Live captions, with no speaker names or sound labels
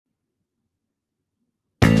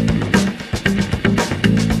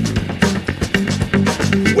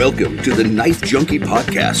Welcome to the Knife Junkie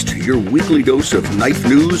podcast, your weekly dose of knife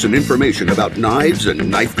news and information about knives and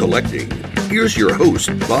knife collecting. Here's your host,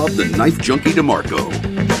 Bob the Knife Junkie DeMarco.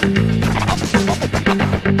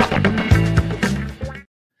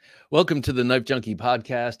 Welcome to the Knife Junkie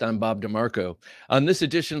podcast. I'm Bob DeMarco. On this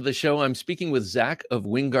edition of the show, I'm speaking with Zac of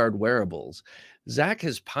Wingard Wearables. Zac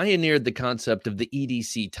has pioneered the concept of the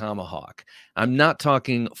EDC tomahawk. I'm not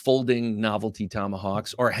talking folding novelty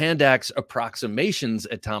tomahawks or hand axe approximations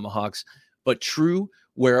at tomahawks, but true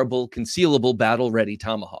wearable, concealable, battle-ready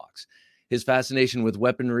tomahawks. His fascination with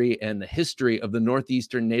weaponry and the history of the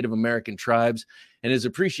northeastern Native American tribes and his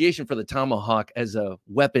appreciation for the tomahawk as a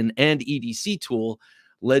weapon and EDC tool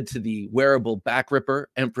led to the wearable Backripper,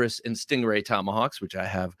 Empress, and Stingray tomahawks, which I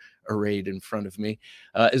have arrayed in front of me,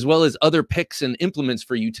 as well as other picks and implements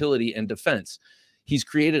for utility and defense. He's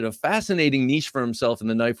created a fascinating niche for himself in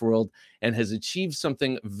the knife world and has achieved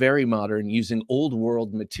something very modern using old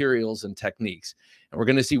world materials and techniques. And we're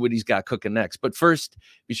going to see what he's got cooking next. But first,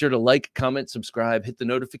 be sure to like, comment, subscribe, hit the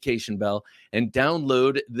notification bell, and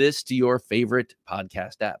download this to your favorite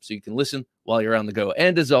podcast app so you can listen while you're on the go.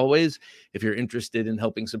 And as always, if you're interested in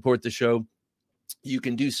helping support the show, you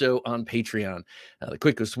can do so on Patreon. The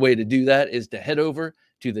quickest way to do that is to head over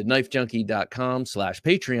to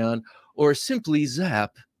TheKnifeJunkie.com/Patreon or simply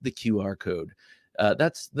zap the QR code.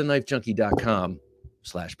 That's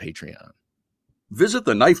TheKnifeJunkie.com/Patreon. Visit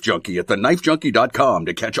The Knife Junkie at TheKnifeJunkie.com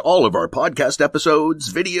to catch all of our podcast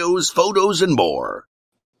episodes, videos, photos, and more.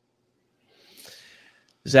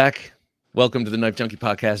 Zac, welcome to the Knife Junkie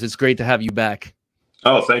podcast. It's great to have you back.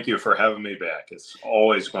 Oh, thank you for having me back. It's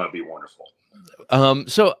always going to be wonderful.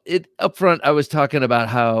 So up front, I was talking about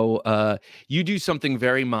how you do something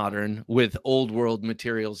very modern with old world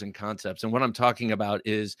materials and concepts. And what I'm talking about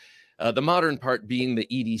is the modern part being the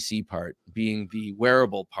EDC part, being the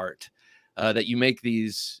wearable part, that you make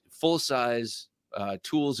these full-size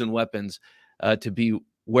tools and weapons to be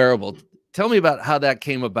wearable. Tell me about how that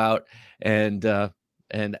came about and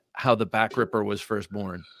how the Backripper was first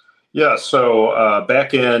born. Yeah, so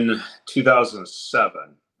back in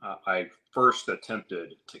 2007, I first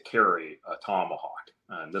attempted to carry a tomahawk.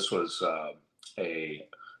 And this was a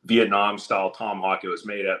Vietnam-style tomahawk. It was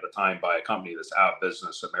made at the time by a company that's out of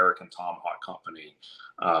business, American Tomahawk Company.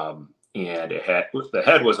 And the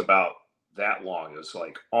head was about that long. It was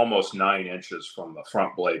like almost 9 inches from the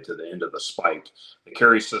front blade to the end of the spike. The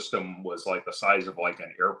carry system was like the size of like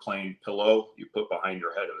an airplane pillow you put behind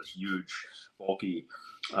your head. It was huge, bulky.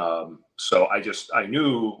 So I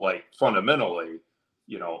knew, like, fundamentally,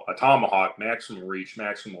 you know, a tomahawk, maximum reach,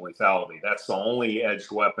 maximum lethality. That's the only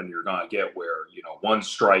edged weapon you're going to get where, you know, one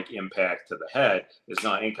strike impact to the head is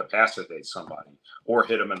going to incapacitate somebody or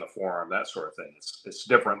hit them in the forearm, that sort of thing. It's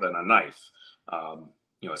different than a knife.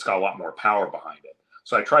 You know, it's got a lot more power behind it.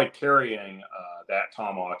 So I tried carrying that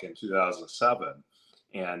tomahawk in 2007.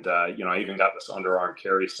 And, you know, I even got this underarm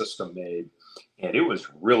carry system made, and it was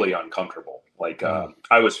really uncomfortable. Like,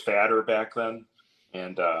 I was fatter back then,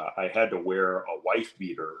 and I had to wear a wife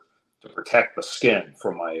beater to protect the skin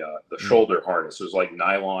from my the shoulder harness. It was like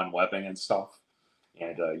nylon webbing and stuff.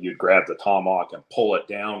 And you'd grab the tomahawk and pull it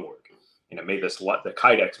downward, and it made this, the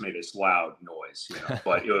kydex made this loud noise, you know,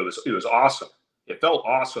 but it was awesome. It felt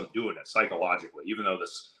awesome doing it psychologically, even though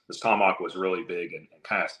this tomahawk was really big and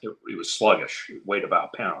kind of, it was sluggish. It weighed about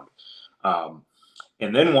a pound.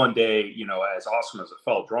 And then one day, you know, as awesome as it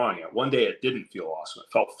felt drawing it, one day it didn't feel awesome.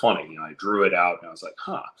 It felt funny. You know, I drew it out and I was like,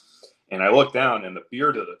 huh. And I looked down and the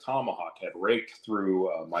beard of the tomahawk had raked through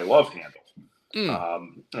my love handle.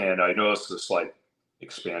 And I noticed this like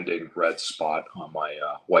expanding red spot on my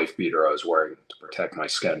wife beater I was wearing to protect my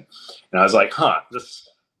skin. And I was like, huh, this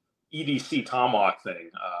EDC tomahawk thing,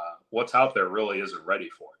 what's out there really isn't ready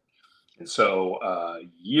for it. And so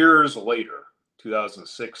years later,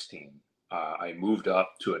 2016, I moved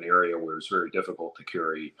up to an area where it's very difficult to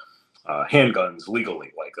carry handguns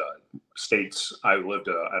legally. Like states, I lived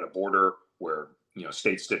at a border where, you know,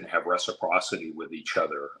 states didn't have reciprocity with each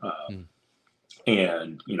other.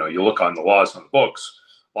 And, you know, you look on the laws on the books,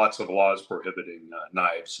 lots of laws prohibiting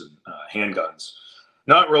knives and handguns.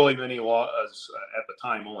 Not really many laws at the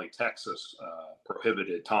time. Only Texas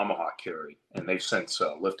prohibited tomahawk carry, and they've since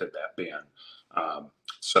lifted that ban.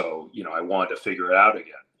 So, you know, I wanted to figure it out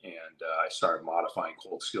again. And I started modifying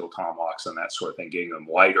cold steel tomahawks and that sort of thing, getting them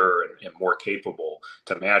lighter and more capable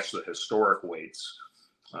to match the historic weights.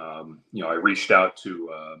 You know, I reached out to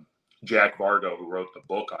Jack Vargo, who wrote the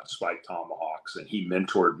book on spike tomahawks, and he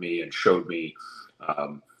mentored me and showed me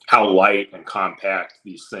how light and compact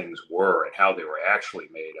these things were and how they were actually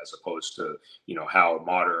made, as opposed to, you know, how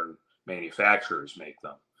modern manufacturers make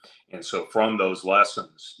them. And so from those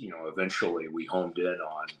lessons, eventually we homed in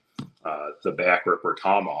on the Backripper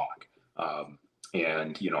Tomahawk.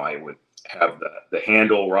 And I would have the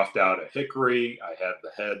handle roughed out of hickory. I had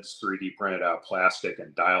the heads 3D printed out plastic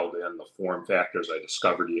and dialed in the form factors. I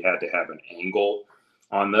discovered you had to have an angle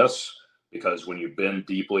on this, because when you bend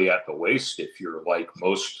deeply at the waist, if you're like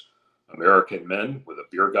most American men with a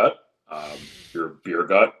beer gut, your beer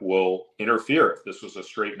gut will interfere if this was a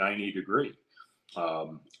straight 90 degree.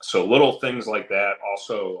 So little things like that.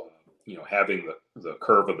 Also, having the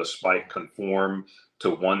curve of the spike conform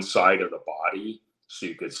to one side of the body so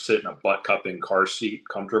you could sit in a butt cupping car seat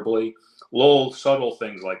comfortably. Little subtle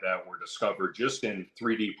things like that were discovered just in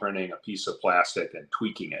 3D printing a piece of plastic and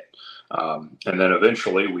tweaking it. And then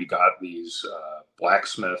eventually we got these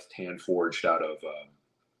blacksmith hand forged out of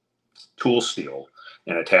tool steel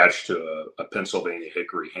and attached to a Pennsylvania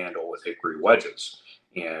hickory handle with hickory wedges.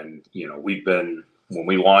 And, when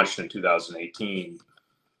we launched in 2018,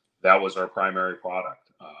 that was our primary product.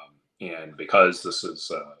 And because this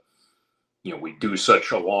is, we do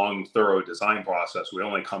such a long, thorough design process, we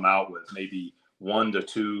only come out with maybe 1 to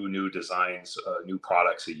 2 new designs, new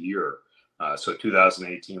products a year. So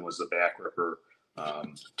 2018 was the Backripper.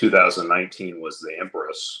 2019 was the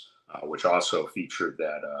Empress, which also featured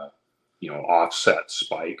that, offset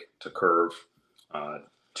spike to curve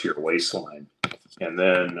to your waistline. And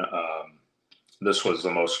then this was the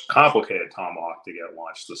most complicated tomahawk to get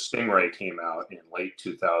launched. The Stingray came out in late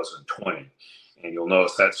 2020. And you'll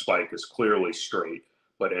notice that spike is clearly straight,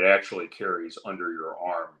 but it actually carries under your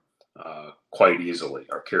arm quite easily.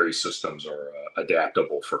 Our carry systems are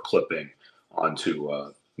adaptable for clipping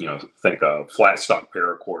onto, think a flat stock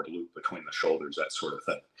paracord loop between the shoulders, that sort of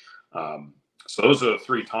thing. So those are the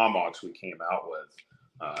 3 tomahawks we came out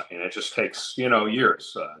with. And it just takes,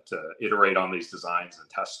 years to iterate on these designs and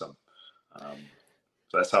test them.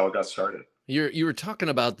 So that's how it got started. You were talking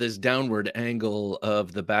about this downward angle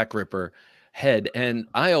of the Backripper head, and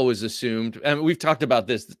I always assumed, and we've talked about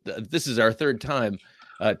this. This is our 3rd time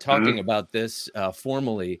talking about this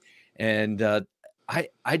formally, and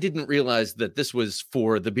I didn't realize that this was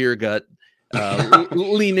for the beer gut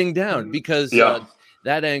leaning down, because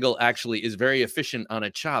that angle actually is very efficient on a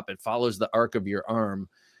chop. It follows the arc of your arm,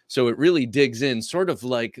 so it really digs in, sort of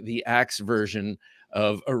like the axe version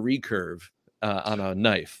of a recurve on a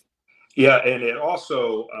knife. Yeah, and it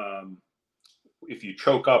also, if you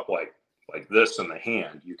choke up like this in the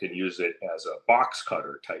hand, you can use it as a box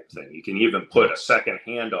cutter type thing. You can even put a second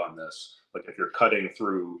hand on this, like if you're cutting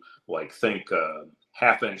through, think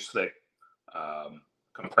 1/2 inch thick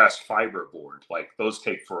compressed fiber board, like those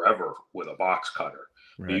take forever with a box cutter.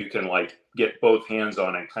 Right. You can get both hands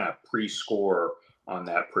on and kind of pre-score on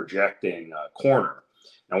that projecting corner.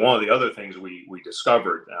 Now, one of the other things we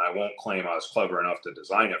discovered, and I won't claim I was clever enough to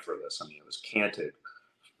design it for this. I mean, it was canted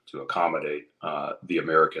to accommodate the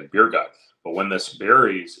American beer gut. But when this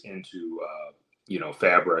buries into,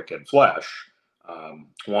 fabric and flesh,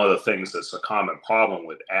 one of the things that's a common problem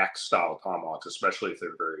with axe-style tomahawks, especially if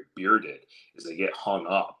they're very bearded, is they get hung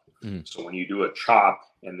up. So when you do a chop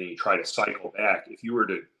and then you try to cycle back, if you were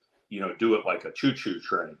to, do it like a choo-choo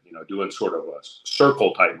train, doing sort of a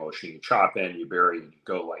circle type motion, you chop in, you bury, and you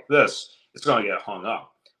go like this, it's going to get hung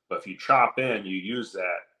up. But if you chop in, you use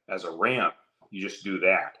that as a ramp, you just do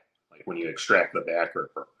that, like when you extract the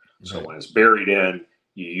Backripper. So when it's buried in,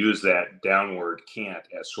 you use that downward cant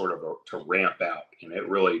as sort of to ramp out, and it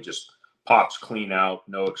really just pops clean out,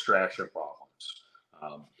 no extraction problems.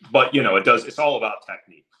 But it's all about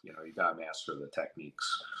technique. You got to master the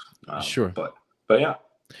techniques. Sure. But yeah.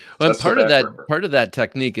 Well, part of that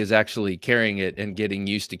technique is actually carrying it and getting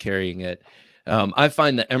used to carrying it. I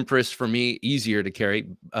find the Empress for me easier to carry.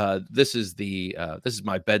 This is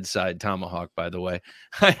my bedside tomahawk, by the way.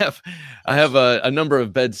 I have a number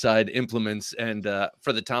of bedside implements, and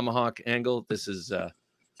for the tomahawk angle, this is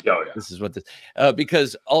this is what this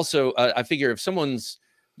because also I figure if someone's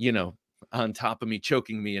on top of me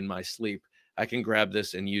choking me in my sleep, I can grab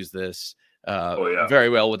this and use this very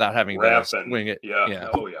well without having to swing it.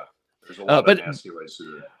 There's a lot of nasty ways to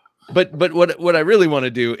do that. But what I really want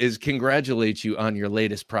to do is congratulate you on your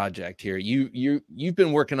latest project here. You've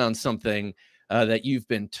been working on something that you've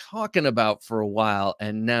been talking about for a while,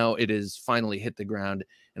 and now it is finally hit the ground,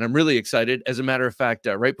 and I'm really excited. As a matter of fact,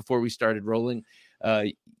 right before we started rolling,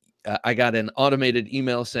 I got an automated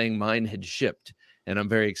email saying mine had shipped, and I'm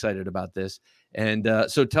very excited about this. And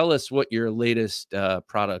so tell us what your latest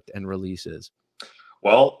product and release is.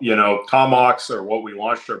 Well, tomahawks are what we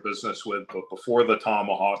launched our business with, but before the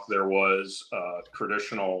tomahawk, there was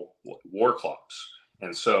traditional war clubs.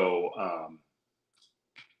 And so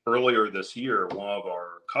earlier this year, one of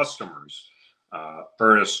our customers,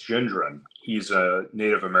 Ernest Gendron, he's a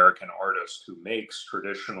Native American artist who makes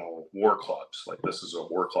traditional war clubs. Like this is a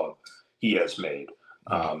war club he has made.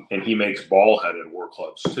 And he makes ball-headed war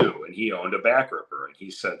clubs too. And he owned a Backripper. And he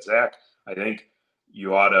said, Zac, I think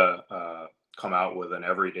you ought to come out with an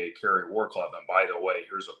everyday carry war club. And by the way,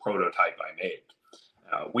 here's a prototype I made.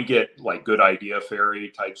 We get like good idea fairy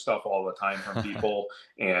type stuff all the time from people,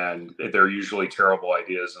 and they're usually terrible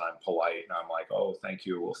ideas. And I'm polite and I'm like, oh, thank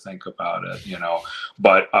you. We'll think about it, you know.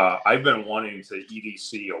 But I've been wanting to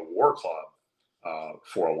EDC a war club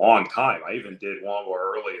for a long time. I even did one of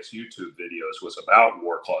our earliest YouTube videos was about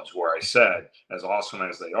war clubs, where I said, as awesome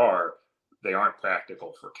as they aren't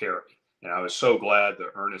practical for carry. And I was so glad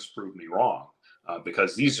that Ernest proved me wrong,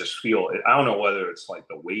 because these just feel, I don't know whether it's like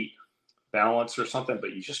the weight balance or something,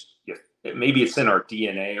 but maybe it's in our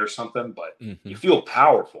DNA or something, but you feel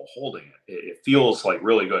powerful holding it. It feels like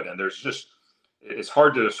really good. And it's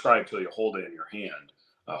hard to describe till you hold it in your hand,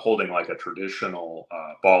 holding like a traditional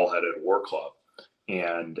ball-headed war club.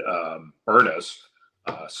 And Ernest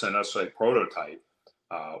sent us a prototype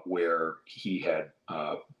where he had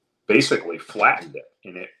basically flattened it.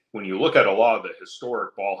 And when you look at a lot of the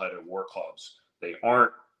historic ball-headed war clubs, they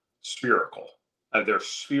aren't spherical. They're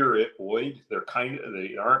spheroid.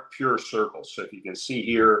 They aren't pure circles. So if you can see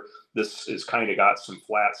here, this is kind of got some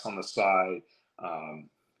flats on the side.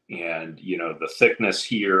 And, you know, the thickness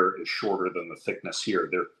here is shorter than the thickness here.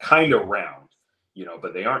 They're kind of round, you know,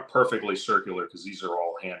 but they aren't perfectly circular because these are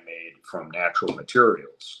all handmade from natural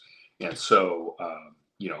materials. And so,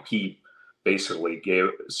 you know, he basically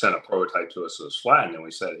sent a prototype to us that was flattened, and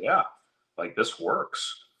we said, yeah, like this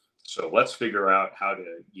works. So let's figure out how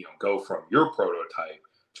to, you know, go from your prototype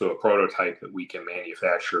to a prototype that we can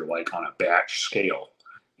manufacture like on a batch scale.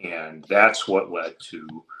 And that's what led to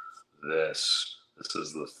this. This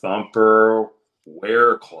is the Thumper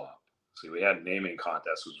Wear Club. See, we had a naming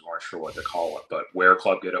contest, we weren't sure what to call it, but Wear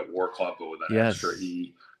Club, get it, War Club, but with an extra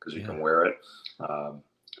E because you can wear it. That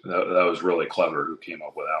was really clever who came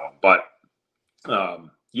up with that one. But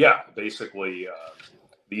yeah, basically,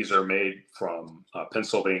 these are made from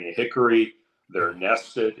Pennsylvania hickory. They're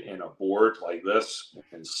nested in a board like this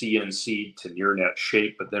and CNC'd to near net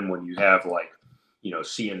shape. But then when you have like, you know,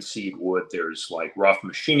 CNC'd wood, there's like rough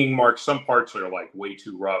machining marks. Some parts are like way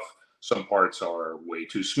too rough. Some parts are way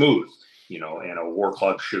too smooth, you know, and a war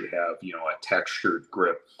club should have, you know, a textured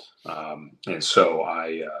grip. And so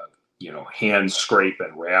I, you know, hand scrape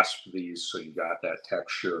and rasp these so you got that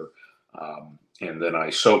texture. And then I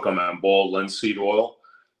soak them in boiled linseed oil.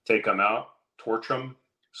 Take them out, torch them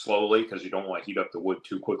slowly because you don't want to heat up the wood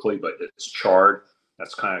too quickly, but it's charred.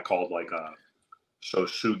 That's kind of called like a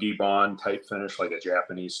shosugi bond type finish, like a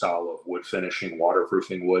Japanese style of wood finishing,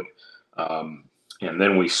 waterproofing wood. And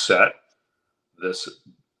then we set this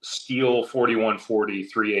steel 4140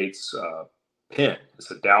 3/8 pin. It's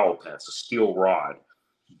a dowel pin. It's a steel rod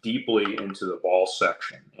deeply into the ball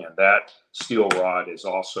section. And that steel rod is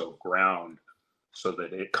also ground so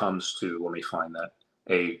that it comes to, let me find that,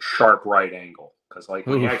 a sharp right angle. Because like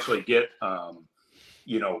when you actually get,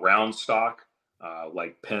 you know, round stock,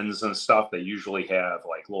 like pins and stuff, they usually have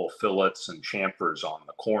like little fillets and chamfers on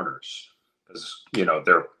the corners. Because, you know,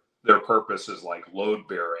 their purpose is like load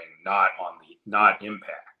bearing, not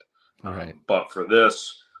impact. Right. But for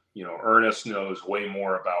this, you know, Ernest knows way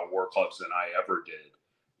more about war clubs than I ever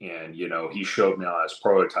did. And, you know, he showed me on his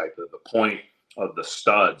prototype that the point of the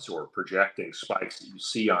studs or projecting spikes that you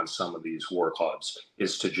see on some of these war clubs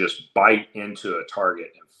is to just bite into a target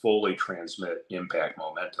and fully transmit impact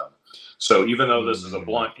momentum. So even though this is a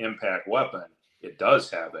blunt impact weapon, it does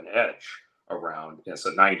have an edge around, it's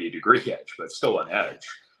a 90-degree edge, but still an edge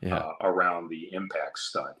around the impact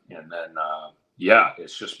stud. And then, yeah,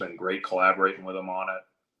 it's just been great collaborating with him on it.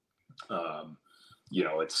 You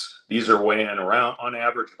know, these are weighing around on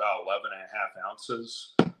average about 11.5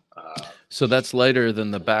 ounces. So that's lighter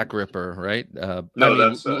than the Backripper, right? No,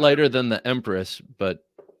 that's lighter than the Empress, but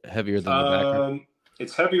heavier than the Backripper.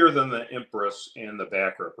 It's heavier than the Empress and the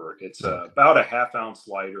Backripper. It's about a 1/2 ounce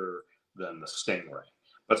lighter than the Stingray.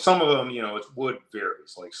 But some of them, you know, it's wood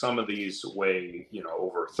varies. Like some of these weigh, you know,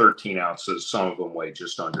 over 13 ounces. Some of them weigh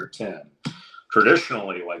just under 10.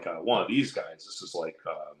 Traditionally, like one of these guys, this is like,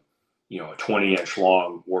 you know, a 20-inch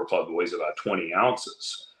long war club that weighs about 20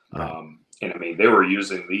 ounces. Right. And I mean, they were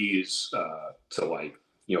using these to like,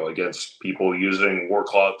 you know, against people using war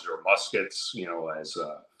clubs or muskets, you know, as,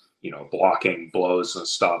 you know, blocking blows and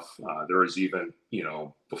stuff. There was even, you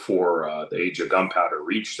know, before the age of gunpowder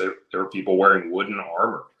reached, there were people wearing wooden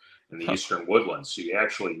armor in the eastern woodlands. So you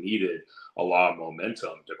actually needed a lot of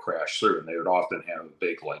momentum to crash through, and they would often have a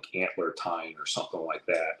big like antler tine or something like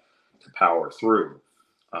that to power through.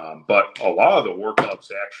 But a lot of the war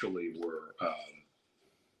clubs actually were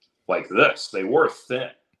like this. They were thin,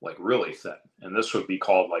 like really thin. And this would be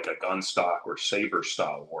called like a gun stock or saber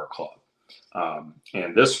style war club.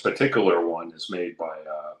 And this particular one is made by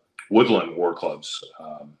Woodland War Clubs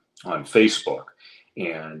on Facebook.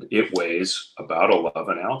 And it weighs about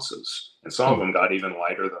 11 ounces. And some of them got even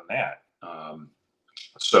lighter than that.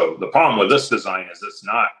 So the problem with this design is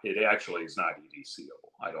it actually is not EDCable.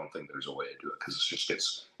 I don't think there's a way to do it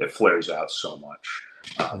because it flares out so much.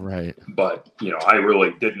 Right. But, I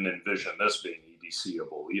really didn't envision this being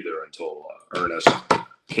EDCable either until Ernest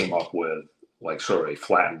came up with like sort of a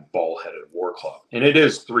flattened ball-headed war club. And it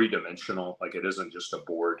is three-dimensional. Like it isn't just a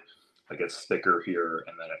board. Like it's thicker here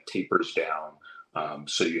and then it tapers down.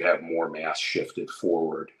 So you have more mass shifted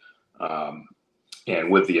forward.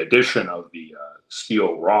 And with the addition of the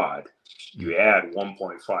steel rod, you add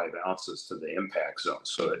 1.5 ounces to the impact zone.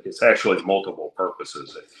 So it's actually multiple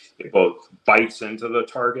purposes. It both bites into the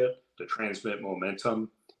target to transmit momentum,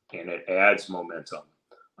 and it adds momentum.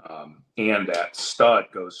 And that stud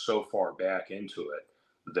goes so far back into it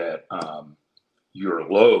that your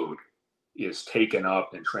load is taken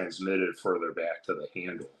up and transmitted further back to the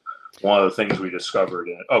handle. One of the things we discovered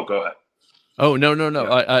go ahead. Oh, no.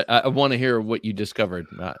 Yeah. I want to hear what you discovered.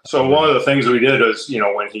 So one of the things we did is,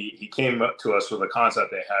 when he came up to us with a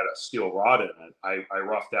concept that had a steel rod in it, I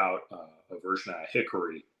roughed out a version of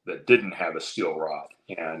hickory that didn't have a steel rod.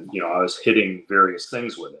 And, I was hitting various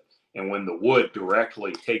things with it. And when the wood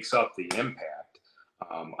directly takes up the impact,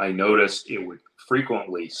 I noticed it would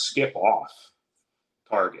frequently skip off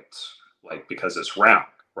targets, like because it's round,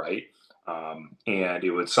 right? And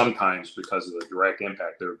it would sometimes, because of the direct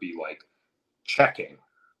impact, there would be like checking,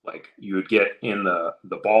 like you would get in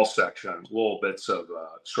the ball section little bits of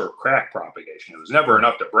sort of crack propagation. It was never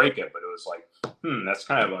enough to break it, but it was like, that's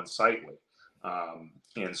kind of unsightly.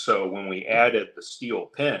 And so when we added the steel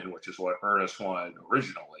pin, which is what Ernest wanted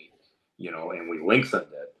originally, and we lengthened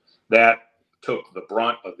it, that took the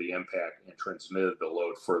brunt of the impact and transmitted the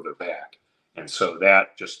load further back. And so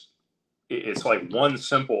that it's like one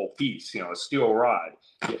simple piece, a steel rod.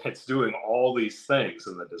 It's doing all these things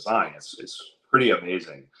in the design. It's pretty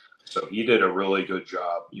amazing. So he did a really good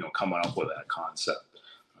job, coming up with that concept.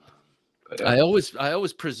 I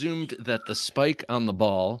always presumed that the spike on the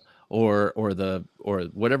ball or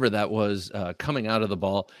whatever that was coming out of the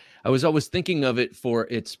ball, I was always thinking of it for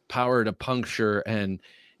its power to puncture and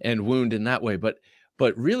wound in that way. But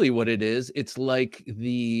really what it is, it's like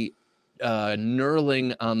the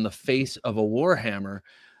knurling on the face of a warhammer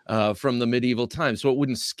from the medieval times. So it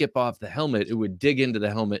wouldn't skip off the helmet. It would dig into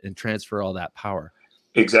the helmet and transfer all that power.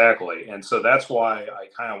 Exactly. And so that's why I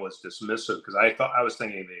kind of was dismissive, because I was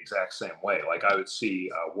thinking the exact same way. Like I would see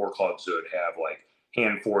war clubs that would have like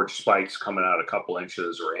hand forged spikes coming out a couple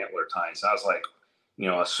inches or antler tines. I was like,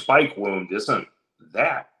 a spike wound isn't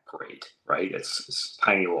that great, right? It's a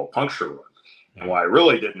tiny little puncture wound. And what I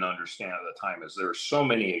really didn't understand at the time is there's so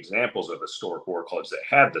many examples of historic war clubs that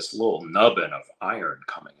had this little nubbin of iron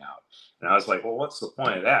coming out. And I was like, well, what's the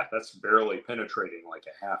point of that? That's barely penetrating like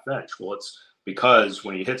a half inch. Well, it's because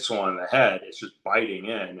when you hit someone in the head, it's just biting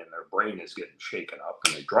in and their brain is getting shaken up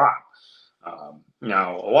and they drop.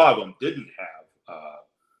 Now, a lot of them didn't have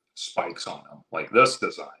spikes on them like this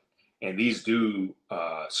design. And these do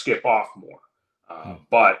skip off more,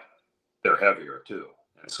 but they're heavier too.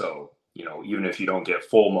 And so, even if you don't get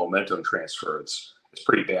full momentum transfer, it's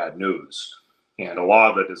pretty bad news. And a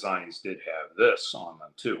lot of the designs did have this on them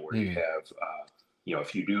too, where you have,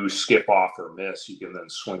 if you do skip off or miss, you can then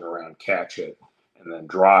swing around, catch it, and then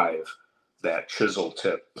drive that chisel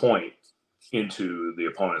tip point into the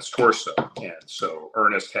opponent's torso. And so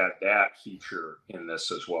Ernest had that feature in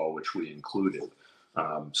this as well, which we included.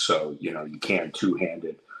 So, you can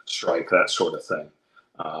two-handed strike, that sort of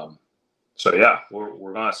thing. So yeah,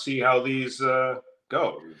 we're going to see how these go.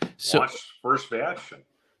 So, launch first batch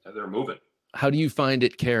and they're moving. How do you find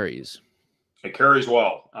it carries? It carries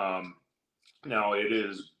well. Now it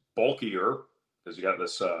is bulkier because you got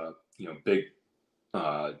this, big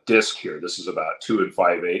disc here. This is about 2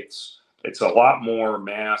 5/8. It's a lot more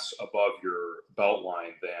mass above your belt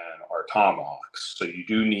line than our tomahawks. So you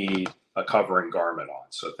do need a covering garment on.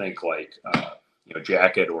 So think like,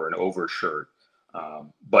 jacket or an overshirt.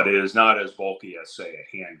 But it is not as bulky as, say,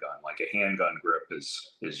 a handgun. Like a handgun grip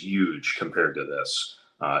is huge compared to this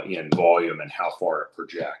in volume and how far it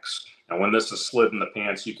projects. And when this is slid in the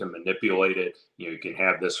pants, you can manipulate it. You can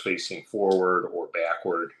have this facing forward or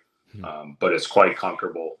backward. but it's quite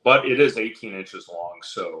comfortable. But it is 18 inches long.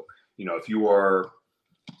 So, you know, if you are,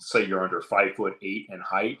 say you're under 5'8" in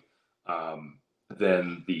height,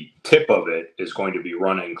 then the tip of it is going to be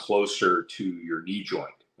running closer to your knee joint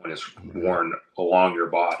when it's worn along your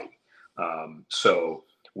body. So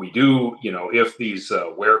we do, you know, if these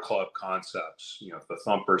wear club concepts, you know, if the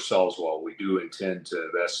Thumper sells well, we do intend to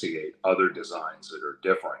investigate other designs that are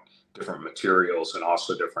different materials and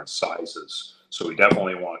also different sizes. So we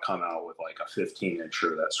definitely want to come out with like a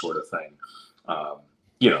 15-incher, that sort of thing.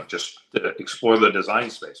 You know, just to explore the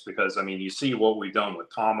design space, because I mean, you see what we've done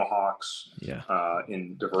with tomahawks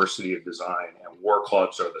in diversity of design, and war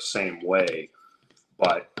clubs are the same way,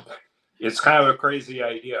 but it's kind of a crazy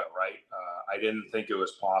idea, right? I didn't think it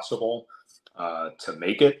was possible to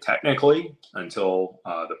make it technically until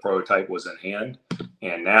the prototype was in hand.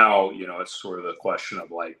 And now, you know, it's sort of the question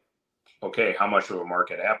of like, okay, how much of a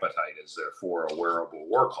market appetite is there for a wearable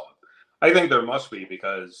war club? I think there must be,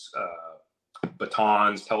 because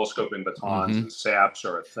batons, telescoping batons, and saps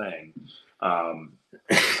are a thing.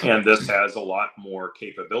 And this has a lot more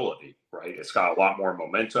capability, right? It's got a lot more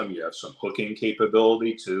momentum. You have some hooking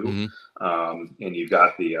capability too. And you've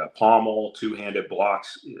got the pommel, two-handed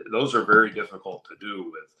blocks. Those are very difficult to do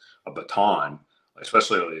with a baton,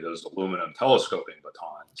 especially those aluminum telescoping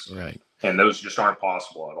batons. Right. And those just aren't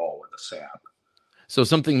possible at all with a sap. So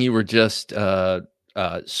something you were just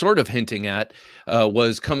sort of hinting at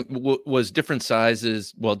was different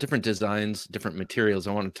sizes, well, different designs, different materials.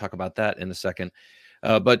 I want to talk about that in a second.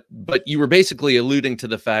 But you were basically alluding to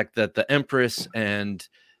the fact that the Empress and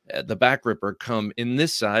the Backripper come in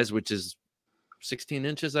this size, which is 16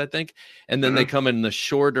 inches, I think. And then they come in the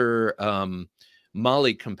shorter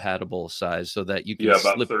Molly compatible size, so that you can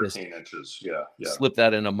about 13 inches. Slip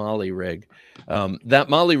that in a Molly rig. That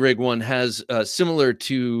Molly rig one has similar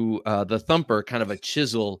to the Thumper, kind of a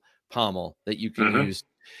chisel pommel that you can use.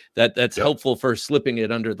 That's helpful for slipping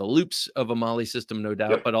it under the loops of a Molly system, no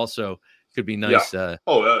doubt, but also could be nice. That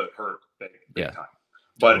would hurt big time.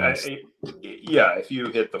 But if you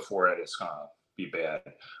hit the forehead, it's gonna be bad.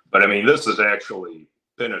 But I mean, this is actually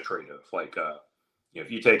penetrative. Like, you know,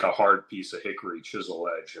 if you take a hard piece of hickory chisel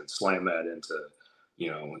edge and slam that into, you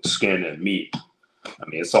know, skin and meat, I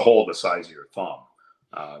mean, it's a hole the size of your thumb.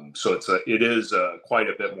 So it is quite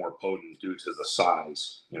a bit more potent due to the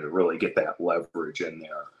size, you know, to really get that leverage in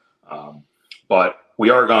there. But we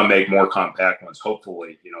are going to make more compact ones.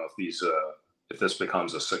 Hopefully, you know, if this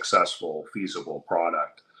becomes a successful, feasible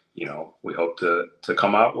product, you know, we hope to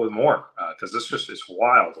come out with more, because this just is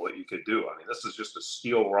wild what you could do. I mean, this is just a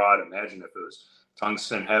steel rod. Imagine if it was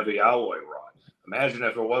tungsten heavy alloy rod. Imagine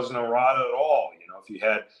if it wasn't a rod at all. You know, if you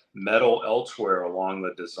had metal elsewhere along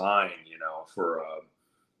the design, you know, for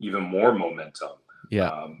even more momentum.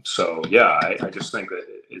 I just think that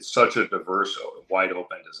it's such a diverse, wide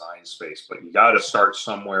open design space, but you got to start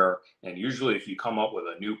somewhere. And usually if you come up with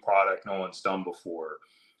a new product no one's done before,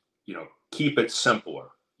 you know, keep it simpler,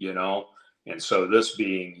 you know? And so this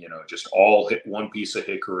being, you know, just all hit one piece of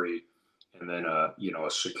hickory, and then you know,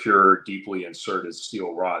 a secure, deeply inserted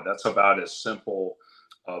steel rod. That's about as simple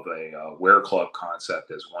of a wear club concept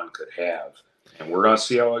as one could have. And we're going to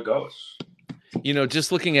see how it goes. You know,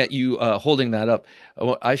 just looking at you holding that up,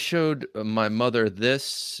 I showed my mother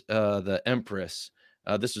this, the Empress.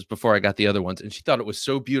 This was before I got the other ones, and she thought it was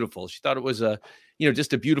so beautiful. She thought it was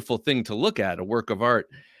just a beautiful thing to look at, a work of art.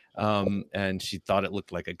 And she thought it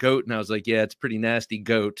looked like a goat, and I was like, yeah, it's pretty nasty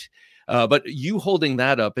goat. But you holding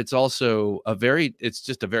that up, it's also it's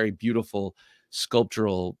just a very beautiful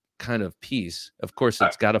sculptural kind of piece. Of course,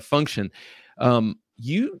 it's got a function.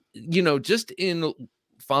 You know, just in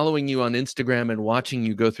following you on Instagram and watching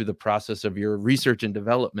you go through the process of your research and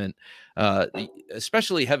development,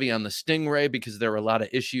 especially heavy on the Stingray, because there were a lot of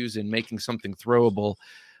issues in making something throwable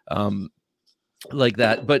like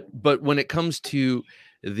that. But when it comes to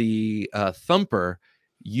the Thumper,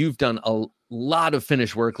 you've done a lot of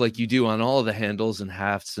finish work like you do on all of the handles and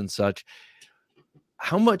hafts and such.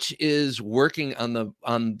 How much is working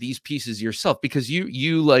on these pieces yourself? Because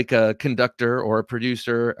you like a conductor or a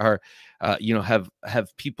producer, or you know, have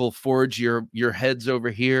people forge your heads over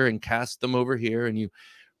here and cast them over here, and you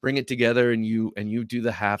bring it together and you do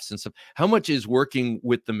the hafts and stuff. How much is working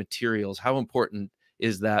with the materials? How important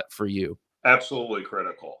is that for you? Absolutely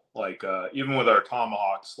critical. Like even with our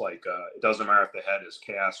tomahawks, like it doesn't matter if the head is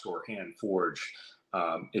cast or hand forged.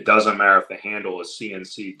 It doesn't matter if the handle is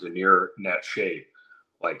CNC denier net shape.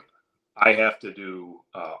 Like I have to do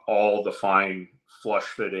all the fine flush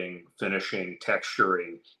fitting, finishing,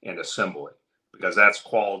 texturing, and assembly, because that's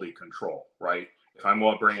quality control, right? If I'm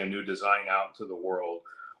going to bring a new design out into the world,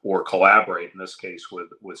 or collaborate, in this case,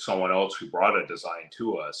 with someone else who brought a design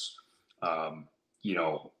to us. You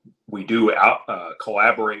know, we do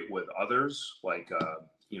collaborate with others, like,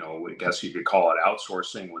 you know, I guess you could call it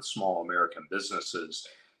outsourcing with small American businesses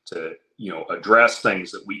to, you know, address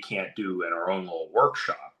things that we can't do in our own little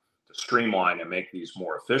workshop to streamline and make these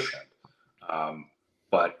more efficient.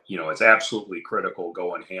 But, you know, it's absolutely critical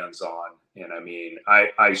going hands-on. And I mean,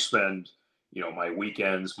 I spend, you know, my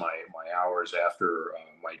weekends, my hours after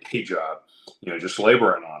my day job, you know, just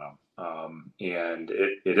laboring on them. And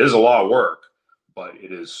it is a lot of work, but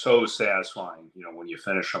it is so satisfying, you know, when you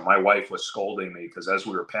finish them. My wife was scolding me because as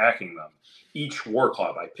we were packing them, each war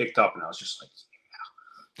club I picked up and I was just like,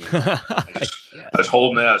 I was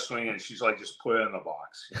holding it, I was swinging, and she's like, just put it in the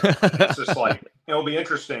box. You know? It's just like, it'll be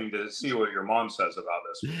interesting to see what your mom says about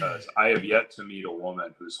this, because I have yet to meet a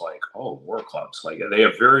woman who's like, oh, war clubs. Like, they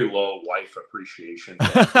have very low wife appreciation.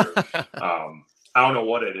 I don't know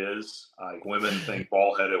what it is. Like, women think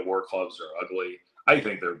ball-headed war clubs are ugly. I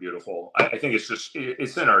think they're beautiful. I think it's just,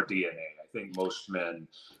 it's in our DNA. I think most men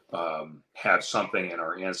have something in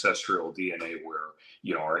our ancestral DNA where,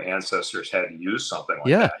 you know, our ancestors had to use something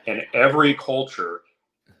like that. And every culture,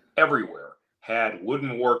 everywhere, had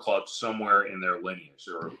wooden war clubs somewhere in their lineage.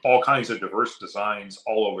 There are all kinds of diverse designs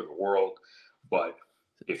all over the world. But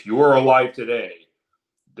if you are alive today,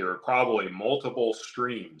 there are probably multiple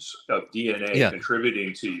streams of DNA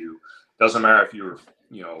contributing to you. Doesn't matter if your,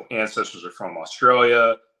 you know, ancestors are from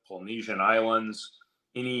Australia, Polynesian Islands,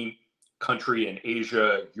 any country in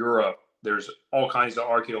Asia, Europe. There's all kinds of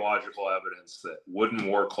archaeological evidence that wooden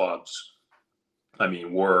war clubs, I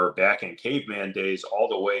mean, were back in caveman days all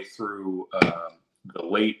the way through the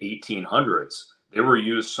late 1800s. They were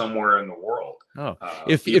used somewhere in the world.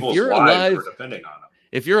 If you're alive, were depending on them.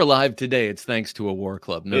 If you're alive today, it's thanks to a war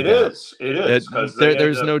club. No It doubt. is. It is.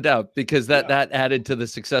 There's no doubt, because that added to the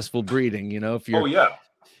successful breeding. You know, if you're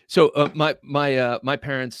So my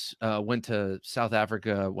parents went to South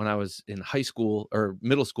Africa when I was in high school or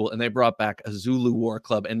middle school, and they brought back a Zulu war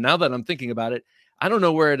club. And now that I'm thinking about it, I don't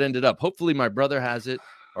know where it ended up. Hopefully my brother has it,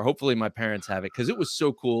 or hopefully my parents have it, because it was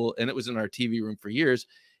so cool, and it was in our TV room for years.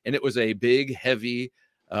 And it was a big, heavy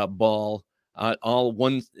ball, all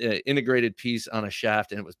one integrated piece on a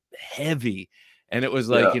shaft, and it was heavy. And it was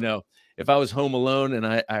like, you know, if I was home alone and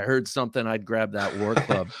I heard something, I'd grab that war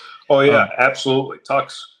club. Absolutely.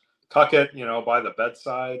 Tuck it, you know, by the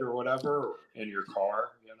bedside or whatever, or in your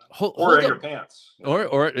car, you know, or in your pants, you know?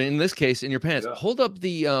 or in this case, in your pants. Hold up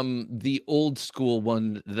the old school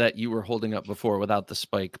one that you were holding up before without the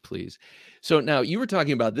spike, please. So now you were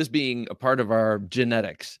talking about this being a part of our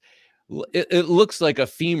genetics. It looks like a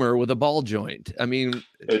femur with a ball joint. I mean,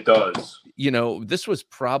 it does. You know, this was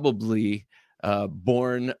probably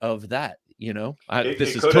born of that. You know,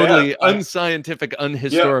 this is totally unscientific,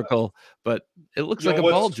 unhistorical, but it looks like a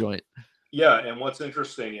ball joint. Yeah, and what's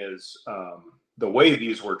interesting is the way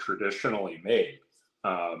these were traditionally made.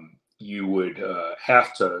 You would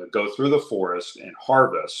have to go through the forest and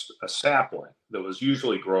harvest a sapling that was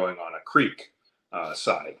usually growing on a creek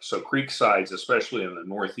side. So creek sides, especially in the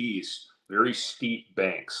Northeast, very steep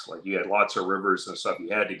banks. Like, you had lots of rivers and stuff. You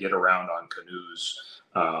had to get around on canoes.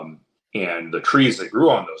 And the trees that grew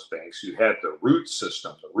on those banks, you had the root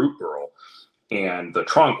system, the root burl, and the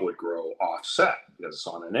trunk would grow offset because it's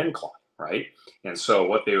on an incline, right? And so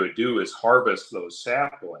what they would do is harvest those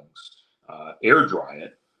saplings, air dry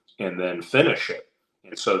it, and then finish it.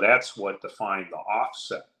 And so that's what defined the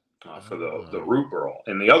offset for the root burl.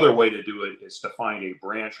 And the other way to do it is to find a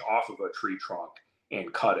branch off of a tree trunk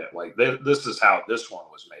and cut it. Like, this is how this one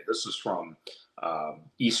was made. This is from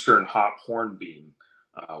Eastern hop hornbeam,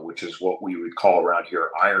 which is what we would call around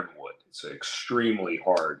here ironwood. It's an extremely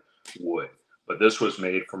hard wood, but this was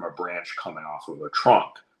made from a branch coming off of a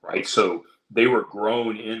trunk, right? So they were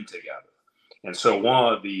grown in together. And so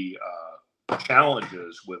one of the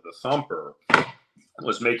challenges with the Thumper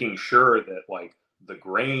was making sure that, like, the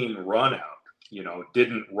grain run out, you know,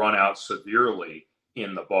 didn't run out severely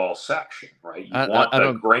in the ball section, right? You want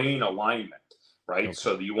the grain alignment, right? Okay.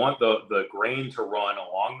 So you want the grain to run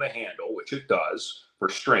along the handle, which it does for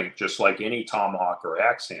strength, just like any tomahawk or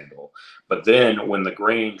axe handle. But then when the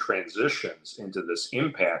grain transitions into this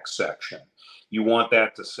impact section, you want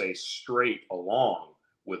that to stay straight along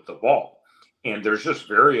with the ball. And there's just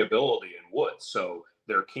variability in wood. So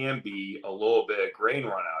there can be a little bit of grain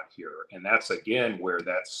run out here. And that's, again, where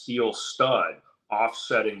that steel stud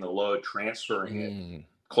offsetting the load, transferring it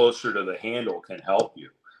closer to the handle can help you.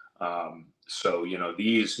 So, you know,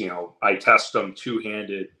 these, you know, I test them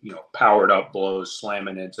two-handed, you know, powered up blows,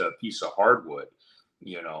 slamming into a piece of hardwood,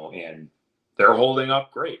 you know, and they're holding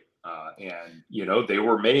up great. And, you know, they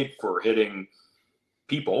were made for hitting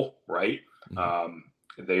people, right?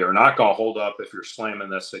 They are not going to hold up if you're slamming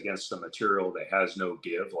this against a material that has no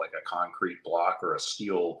give, like a concrete block or a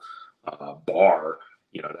steel bar.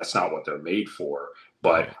 You know, that's not what they're made for.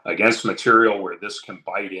 But against material where this can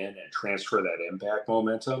bite in and transfer that impact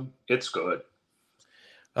momentum, it's good.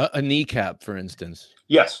 A kneecap, for instance.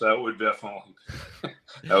 Yes, that would definitely,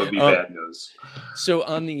 that would be bad news. So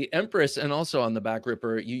on the Empress and also on the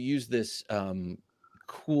Backripper, you use this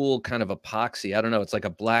cool kind of epoxy. I don't know. It's like a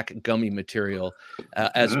black gummy material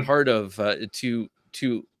as part of to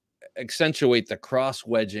accentuate the cross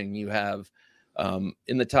wedging you have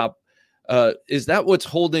in the top. Is that what's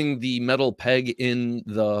holding the metal peg in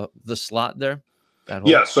the slot there?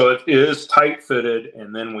 Yeah, so it is tight fitted,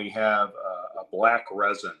 and then we have a black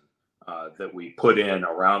resin that we put in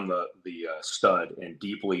around the stud and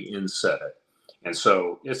deeply inset it. And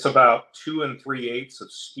so it's about 2 3/8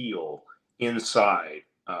 of steel inside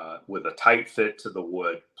with a tight fit to the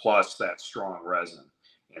wood plus that strong resin.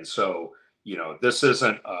 And so, you know, this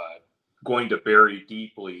isn't going to bury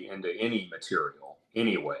deeply into any material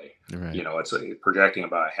anyway. Right. You know, it's projecting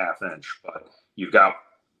about a 1/2 inch, but you've got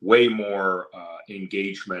way more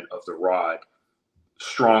engagement of the rod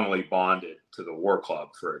strongly bonded to the war club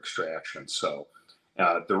for extraction. So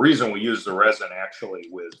the reason we use the resin actually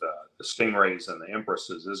with the Stingrays and the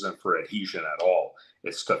Empresses isn't for adhesion at all.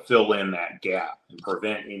 It's to fill in that gap and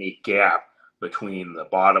prevent any gap between the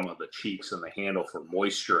bottom of the cheeks and the handle for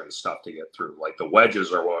moisture and stuff to get through. Like the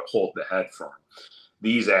wedges are what hold the head firm.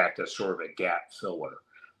 These act as sort of a gap filler.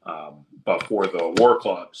 But for the war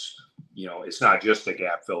clubs, you know, it's not just a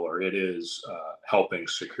gap filler. It is helping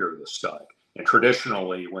secure the stud. And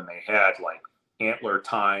traditionally, when they had like antler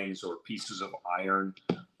tines or pieces of iron,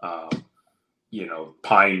 you know,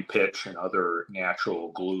 pine pitch and other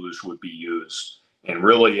natural glues would be used. And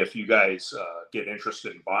really, if you guys get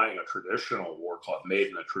interested in buying a traditional war club made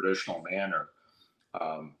in a traditional manner,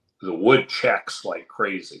 the wood checks like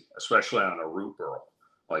crazy, especially on a root burl.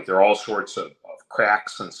 Like there are all sorts of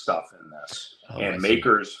cracks and stuff in this. And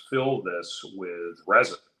makers fill this with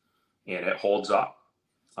resin and it holds up.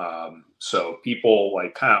 So people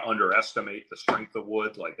like kind of underestimate the strength of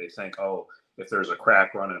wood. Like they think, oh, if there's a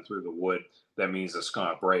crack running through the wood, that means it's going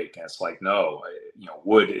to break. And it's like, no, you know,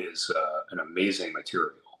 wood is an amazing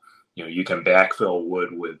material. You know, you can backfill wood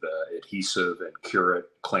with adhesive and cure it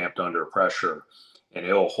clamped under pressure, and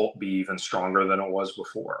it'll be even stronger than it was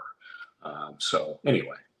before. So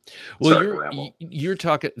anyway. Well, you're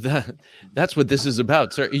talking that's what this is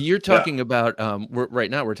about. So you're talking about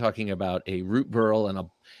right now we're talking about a root burl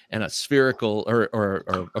and a spherical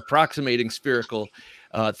or approximating spherical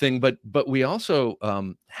thing, but we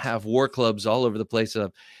also have war clubs all over the place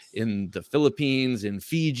in the Philippines, in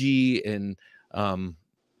Fiji, in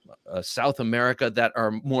South America that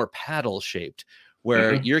are more paddle shaped,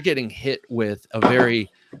 where you're getting hit with a very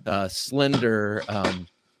slender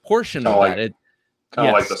portion of that. Kind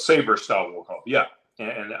of like the saber style war club. Yeah.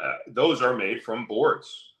 And those are made from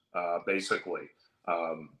boards, basically.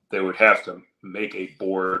 They would have to make a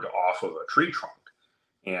board off of a tree trunk.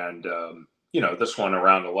 And, you know, this one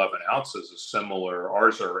around 11 ounces is similar.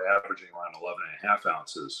 Ours are averaging around 11.5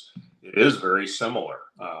 ounces. It is very similar.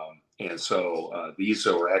 And so these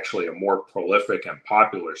are actually a more prolific and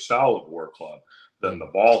popular style of war club than the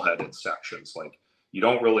ball-headed sections. Like you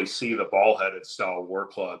don't really see the ball-headed style war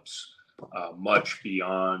clubs much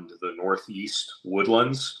beyond the Northeast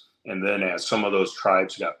woodlands. And then as some of those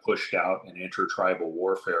tribes got pushed out in intertribal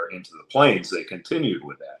warfare into the plains, they continued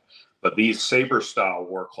with that. But these saber style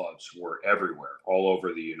war clubs were everywhere, all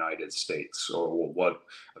over the United States, or what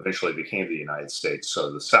eventually became the United States.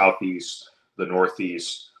 So the Southeast, the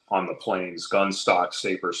Northeast, on the plains, gun stock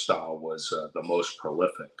saber style was the most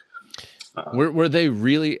prolific. Were they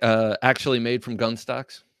really actually made from gun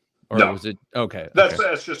stocks? Or no, was it okay?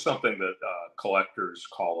 That's just something that collectors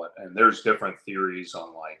call it, and there's different theories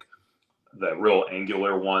on like the real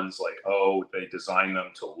angular ones, like oh, they designed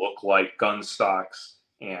them to look like gun stocks,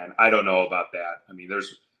 and I don't know about that. I mean,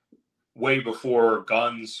 there's way before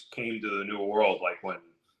guns came to the New World, like when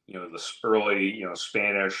you know the early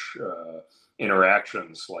Spanish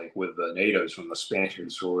interactions, like with the natives when the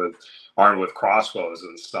Spaniards were armed with crossbows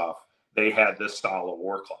and stuff, they had this style of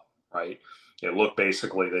war club, right? It looked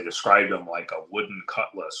basically, they described them like a wooden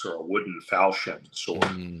cutlass or a wooden falchion sword.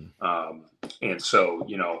 And so,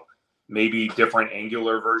 you know, maybe different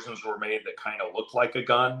angular versions were made that kind of looked like a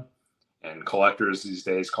gun. And collectors these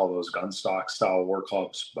days call those gun stock style war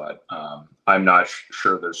clubs. But I'm not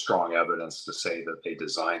sure there's strong evidence to say that they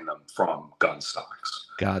designed them from gun stocks.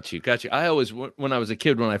 Got you. Got you. I always, when I was a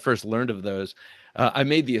kid, when I first learned of those, I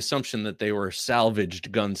made the assumption that they were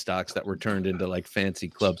salvaged gun stocks that were turned into like fancy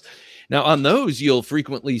clubs. Now, on those, you'll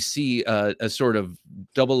frequently see a sort of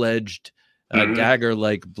double-edged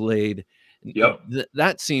dagger-like blade. Yep.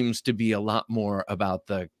 That seems to be a lot more about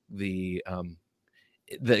the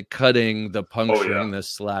cutting, the puncturing, the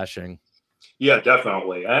slashing. Yeah,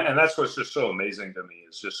 definitely. And that's what's just so amazing to me.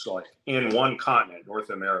 It's just like in one continent, North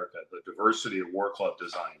America, the diversity of war club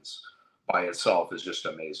designs by itself is just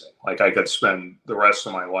amazing. Like I could spend the rest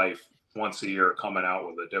of my life once a year coming out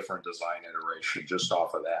with a different design iteration just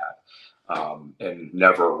off of that, and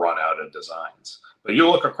never run out of designs. But you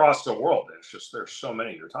look across the world, and it's just, there's so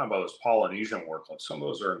many. You're talking about those Polynesian war clubs. Some of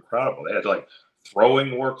those are incredible. They had like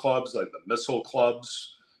throwing war clubs, like the missile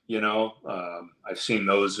clubs. You know, I've seen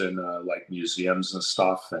those in like museums and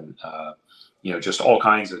stuff, and you know, just all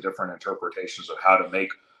kinds of different interpretations of how to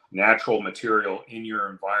make natural material in your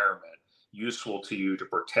environment useful to you to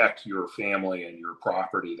protect your family and your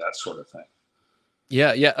property, that sort of thing.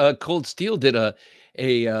 Yeah, yeah. Cold Steel did a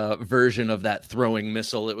version of that throwing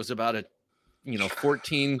missile. It was about a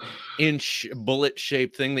 14-inch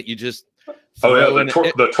bullet-shaped thing that you just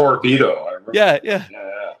the torpedo. I remember. Yeah.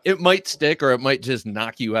 It might stick or it might just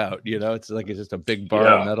knock you out. You know, it's like it's just a big bar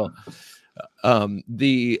of metal. What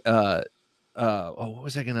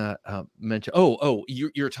was I gonna mention?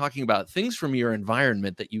 You're talking about things from your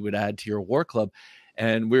environment that you would add to your war club,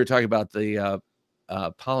 and we were talking about the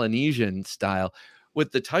Polynesian style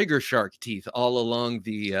with the tiger shark teeth all along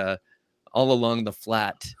the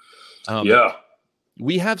flat.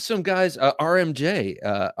 We have some guys,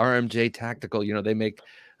 RMJ Tactical. You know, they make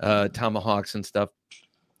tomahawks and stuff.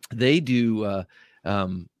 They do.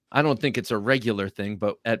 I don't think it's a regular thing,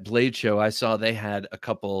 but at Blade Show, I saw they had a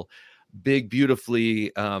couple big,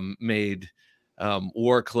 beautifully made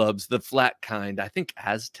war clubs, the flat kind. I think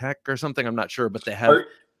Aztec or something. I'm not sure, but they have.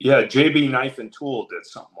 Yeah, JB Knife and Tool did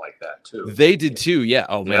something like that too. They did too. Yeah.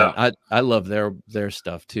 Oh man, I love their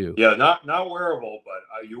stuff too. Yeah, not wearable,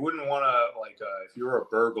 but you wouldn't want to, like, if you were a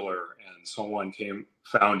burglar and someone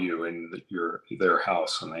found you in their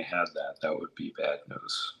house and they had that would be bad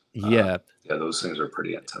news. Yeah, those things are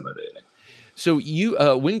pretty intimidating. So you,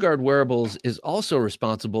 Wingard Wearables is also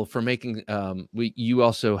responsible for making. You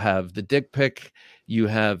also have the dick pic. You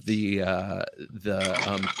have the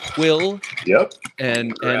quill. Yep.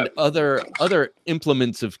 And other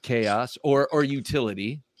implements of chaos or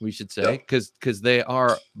utility, we should say, because they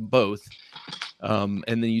are both. And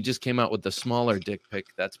then you just came out with the smaller dick pic.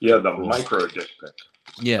 That's the cool. micro dick pic.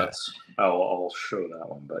 Yeah. I'll show that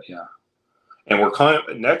one, but yeah. And we're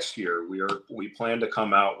next year we plan to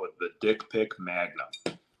come out with the Dick Pic Magnum.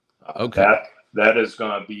 Okay. That is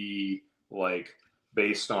going to be like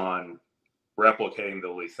based on replicating the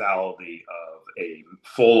lethality of a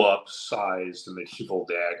full-up sized medieval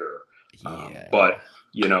dagger. But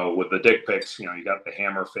you know, with the dick pics, you know, you got the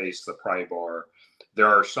hammer face, the pry bar. There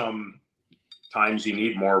are some times you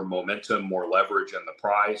need more momentum, more leverage in the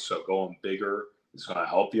pry, so going bigger is going to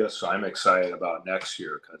help you. So I'm excited about next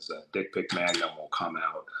year because the Dick Pic Magnum will come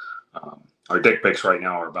out. Our dick pics right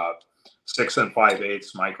now are about 6 5/8.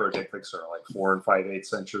 Micro dick pics are like 4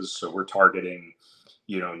 5/8 inches. So we're targeting,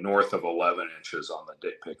 you know, north of 11 inches on the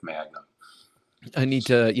Dick Pic Magnum. I need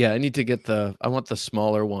to get I want the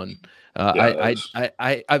smaller one.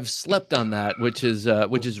 I've slept on that, which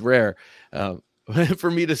is rare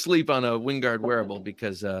for me to sleep on a Wingard wearable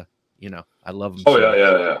because you know, I love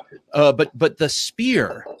them. But the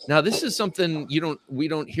spear. Now, this is something we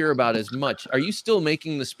don't hear about as much. Are you still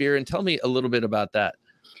making the spear? And tell me a little bit about that.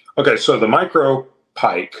 Okay, so the micro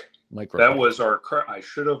pike. Was our. I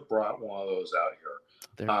should have brought one of those out here.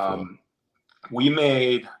 Cool. We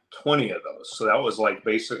made 20 of those. So that was like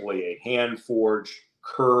basically a hand forged,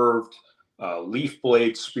 curved leaf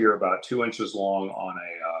blade spear, about 2 inches long, on a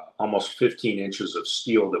almost 15 inches of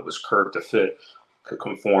steel that was curved to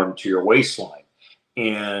conform to your waistline.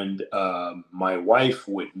 And my wife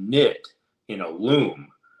would knit in a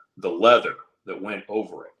loom the leather that went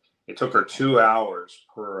over it. It took her 2 hours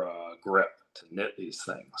per grip to knit these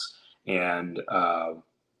things. And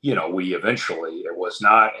you know, it was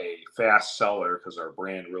not a fast seller because our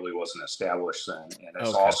brand really wasn't established then. And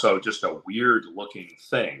it's also just a weird looking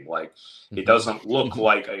thing. Like it doesn't look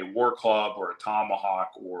like a war club or a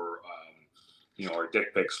tomahawk or, you know, our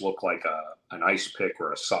dick pics look like an ice pick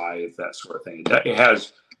or a scythe, that sort of thing. It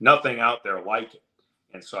has nothing out there like it.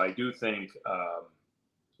 And so I do think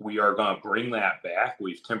we are going to bring that back.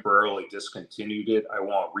 We've temporarily discontinued it. I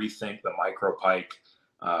want to rethink the micro pike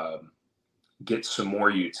get some more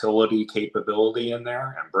utility capability in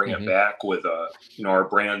there and bring it back with our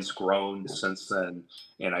brand's grown since then.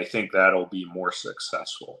 And I think that'll be more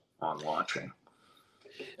successful on launching.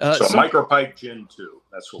 So micro pike Gen 2,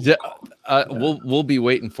 that's what we call it. We'll be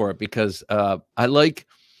waiting for it, because I like,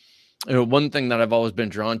 one thing that I've always been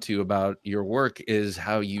drawn to about your work is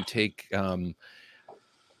how you take,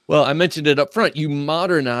 well, I mentioned it up front, you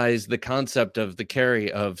modernize the concept of the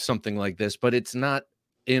carry of something like this, but it's not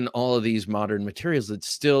in all of these modern materials. It's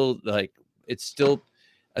still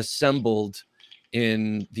assembled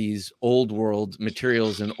in these old world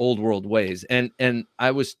materials and old world ways. And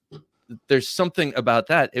there's something about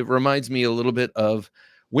that. It reminds me a little bit of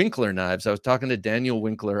Winkler knives. I was talking to Daniel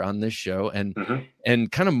Winkler on this show, and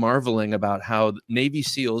kind of marveling about how Navy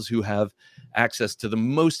SEALs, who have access to the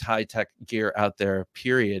most high-tech gear out there,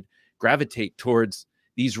 period, gravitate towards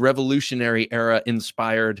these revolutionary era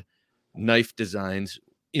inspired knife designs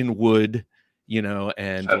in wood,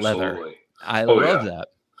 and leather. I love that.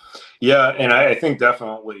 Yeah. And I think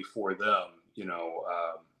definitely for them,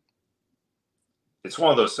 it's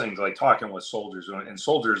one of those things, like talking with soldiers, and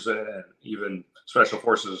soldiers and even special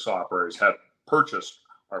forces operators have purchased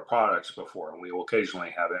our products before, and we will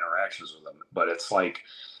occasionally have interactions with them. But it's like,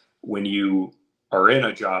 when you are in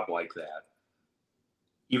a job like that,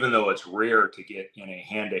 even though it's rare to get in a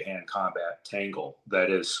hand-to-hand combat tangle,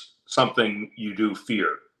 that is something you do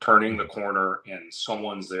fear, turning the corner and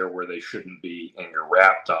someone's there where they shouldn't be, and you're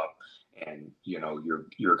wrapped up, and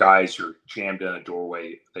your guys are jammed in a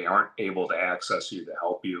doorway. They aren't able to access you to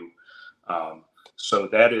help you. So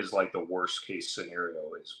that is like the worst case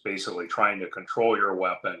scenario, is basically trying to control your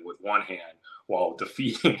weapon with one hand while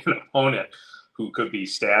defeating an opponent who could be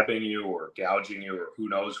stabbing you or gouging you or who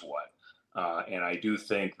knows what. And I do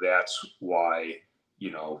think that's why,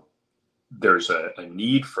 there's a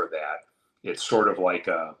need for that. It's sort of like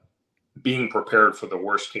being prepared for the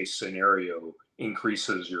worst case scenario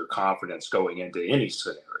increases your confidence going into any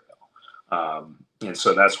scenario. And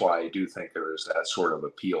so that's why I do think there is that sort of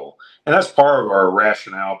appeal. And that's part of our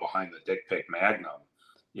rationale behind the Dick Pick Magnum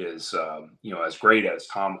is, as great as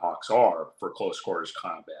tomahawks are for close quarters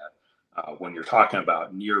combat, when you're talking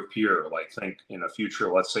about near peer, like think in a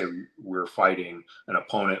future, let's say we're fighting an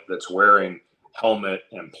opponent that's wearing helmet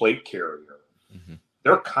and plate carrier,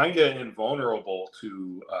 they're kind of invulnerable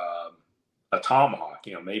to a tomahawk,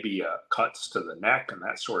 maybe cuts to the neck and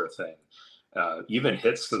that sort of thing. Even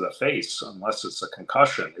hits to the face, unless it's a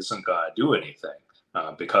concussion, isn't going to do anything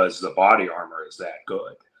because the body armor is that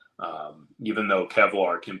good. Even though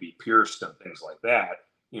Kevlar can be pierced and things like that,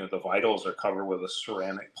 the vitals are covered with a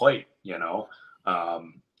ceramic plate,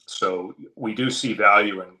 so we do see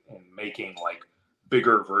value in making like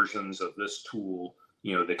bigger versions of this tool,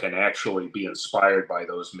 that can actually be inspired by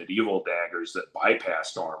those medieval daggers that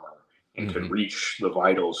bypassed armor and can reach the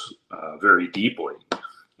vitals very deeply.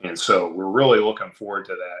 And so we're really looking forward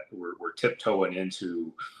to that. We're tiptoeing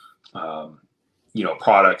into,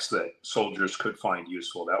 products that soldiers could find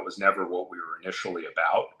useful. That was never what we were initially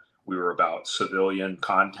about. We were about civilian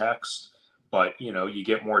context, but you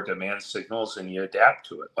get more demand signals and you adapt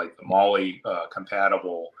to it, like the Molly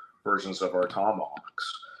compatible versions of our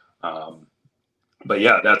tomahawks. But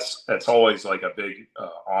yeah, that's always like a big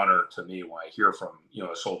honor to me when I hear from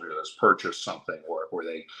a soldier that's purchased something, or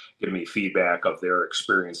they give me feedback of their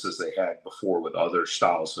experiences they had before with other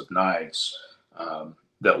styles of knives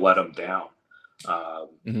that let them down.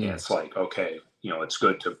 And it's like, okay, it's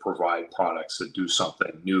good to provide products that do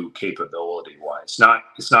something new capability wise.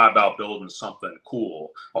 It's not about building something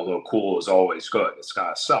cool, although cool is always good. It's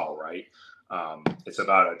got to sell, right? It's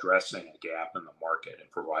about addressing a gap in the market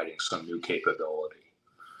and providing some new capability.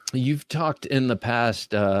 You've talked in the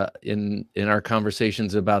past in our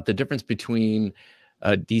conversations about the difference between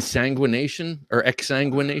desanguination or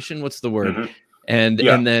exsanguination. What's the word? And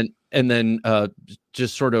then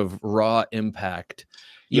just sort of raw impact.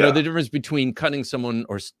 The difference between cutting someone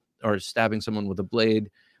or stabbing someone with a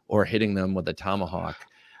blade or hitting them with a tomahawk.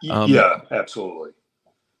 Yeah, absolutely.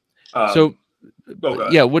 Yeah.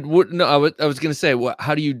 No, I was going to say,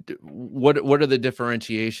 how do you, what are the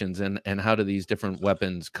differentiations and how do these different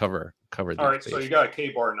weapons cover All right. So you got a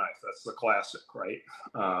K-bar knife. That's the classic, right?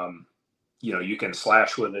 You can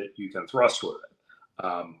slash with it, you can thrust with it.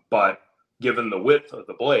 But given the width of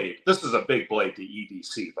the blade, this is a big blade to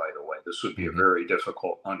EDC, by the way. This would be a very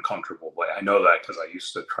difficult, uncomfortable blade. I know that because I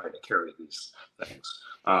used to try to carry these things.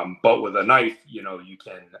 But with a knife, you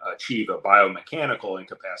can achieve a biomechanical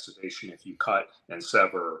incapacitation if you cut and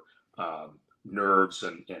sever nerves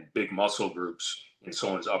and big muscle groups in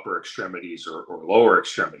someone's upper extremities or lower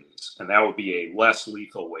extremities. And that would be a less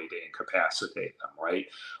lethal way to incapacitate them, right?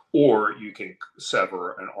 Or you can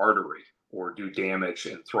sever an artery or do damage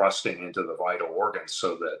and thrusting into the vital organs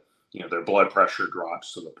so that, you know, their blood pressure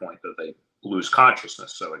drops to the point that they lose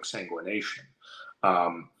consciousness. So exsanguination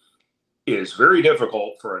is very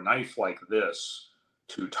difficult for a knife like this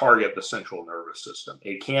to target the central nervous system.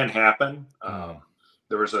 It can happen.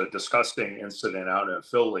 There was a disgusting incident out in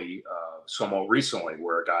Philly somewhat recently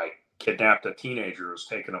where a guy kidnapped a teenager who was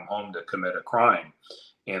taking him home to commit a crime.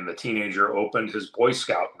 And the teenager opened his Boy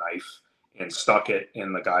Scout knife and stuck it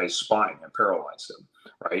in the guy's spine and paralyzed him,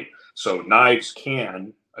 right? So knives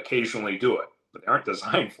can occasionally do it, but they aren't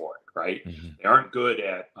designed for it, right? They aren't good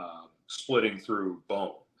at splitting through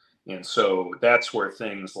bone. And so that's where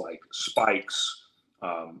things like spikes,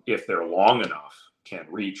 if they're long enough, can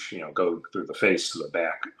reach, you know, go through the face to the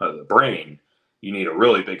back of the brain. You need a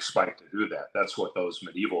really big spike to do that. That's what those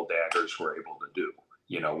medieval daggers were able to do.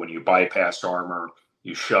 You know, when you bypassed armor,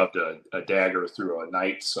 you shoved a dagger through a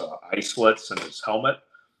knight's eye slits in his helmet,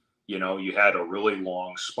 you know, you had a really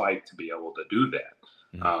long spike to be able to do that.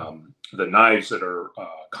 The knives that are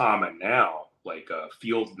common now, like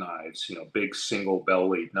field knives, you know, big single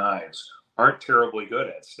bellied knives, aren't terribly good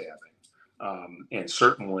at stabbing. And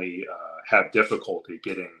certainly have difficulty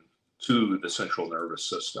getting to the central nervous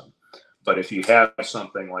system. But if you have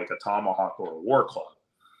something like a tomahawk or a war club,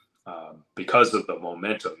 because of the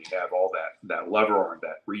momentum, you have all that lever arm,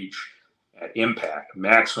 that reach at impact,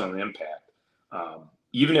 maximum impact,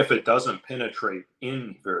 even if it doesn't penetrate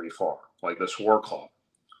in very far, like this war club,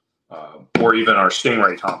 or even our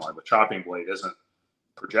Stingray tomahawk, the chopping blade isn't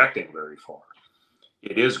projecting very far.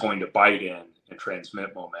 It is going to bite in and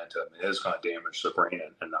transmit momentum. It is going to damage the brain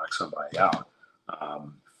and knock somebody out.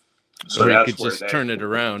 So you could just turn it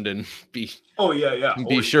around and be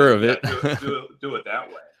sure of it. Do it that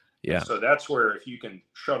way. Yeah. So that's where if you can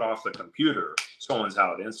shut off the computer, someone's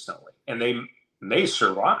out instantly, and they may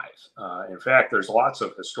survive. In fact, there's lots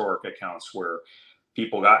of historic accounts where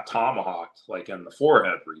people got tomahawked, like in the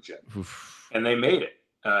forehead region, and they made it.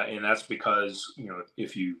 And that's because, you know,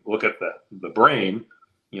 if you look at the brain,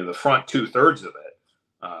 you know, the front 2/3 of it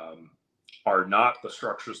are not the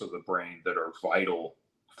structures of the brain that are vital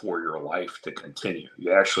for your life to continue.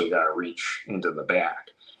 You actually got to reach into the back.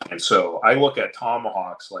 And so I look at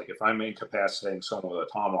tomahawks, like if I'm incapacitating someone with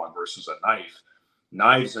a tomahawk versus a knife,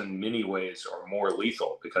 knives in many ways are more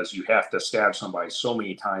lethal because you have to stab somebody so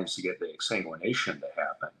many times to get the exsanguination to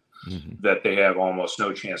happen that they have almost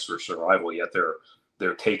no chance for survival, yet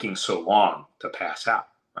they're taking so long to pass out,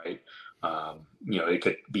 right? You know, it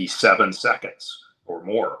could be 7 seconds or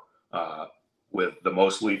more with the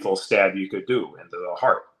most lethal stab you could do into the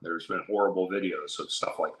heart. There's been horrible videos of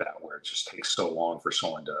stuff like that where it just takes so long for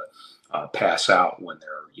someone to pass out when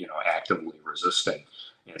they're, you know, actively resisting.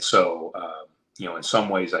 And so, you know, in some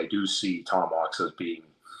ways I do see tomahawks as being,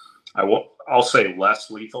 I'll say less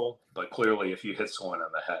lethal, but clearly if you hit someone in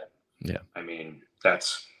the head, I mean,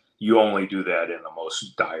 you only do that in the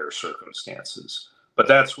most dire circumstances. But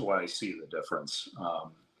that's why I see the difference.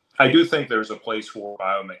 I do think there's a place for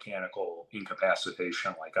biomechanical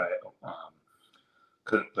incapacitation, like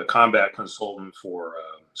the combat consultant for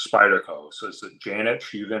Spyderco. So it's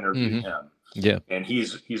Janich, you've interviewed him. Yeah. And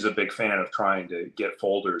he's a big fan of trying to get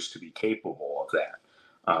folders to be capable of that.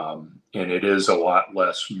 And it is a lot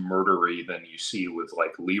less murdery than you see with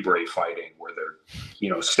like Libre fighting, where they're, you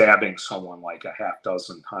know, stabbing someone like a half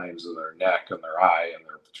dozen times in their neck and their eye and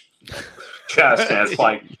their chest. And it's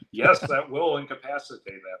like, yes, that will incapacitate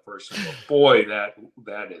that person, but boy,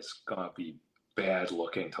 that is gonna be bad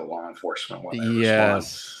looking to law enforcement when they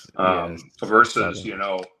respond. Versus, you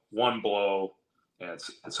know, one blow and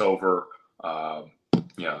it's over.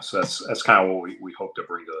 You know, so that's kind of what we hope to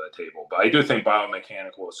bring to the table. But I do think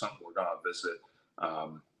biomechanical is something we're going to visit.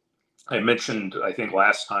 I mentioned, I think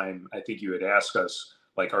last time, I think you had asked us,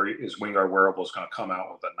 like, is Wingard Wearables going to come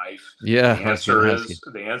out with a knife? Yeah.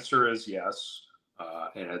 The answer is yes.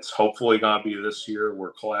 And it's hopefully going to be this year.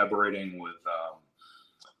 We're collaborating with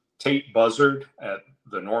Tate Buzzard at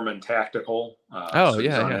the Norman Tactical. On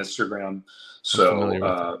Instagram.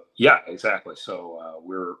 So yeah, exactly. So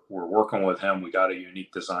we're working with him. We got a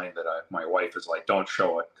unique design that my wife is like, don't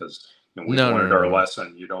show it, because we learned our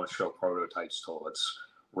lesson. You don't show prototypes till it's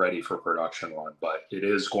ready for production run. But it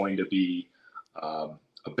is going to be a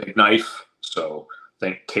big knife. So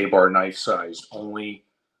think K-bar knife size only,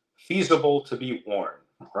 feasible to be worn,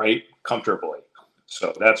 right, comfortably.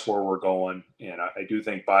 So that's where we're going, and I do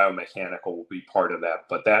think biomechanical will be part of that.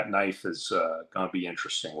 But that knife is going to be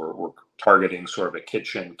interesting. We're targeting sort of a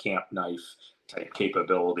kitchen camp knife type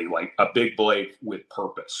capability, like a big blade with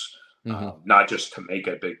purpose, not just to make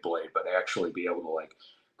a big blade, but actually be able to like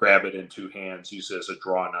grab it in two hands, use it as a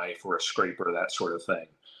draw knife or a scraper, that sort of thing.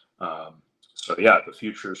 So yeah, the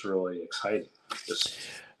future is really exciting.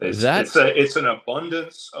 It's an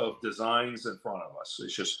abundance of designs in front of us.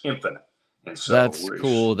 It's just infinite. And so that's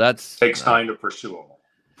cool. Takes time to pursue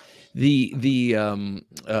them.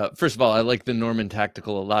 First of all, I like the Norman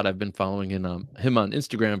Tactical a lot. I've been following him on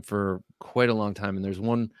Instagram for quite a long time, and there's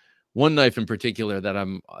one knife in particular that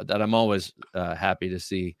I'm always happy to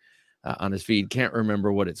see on his feed. Can't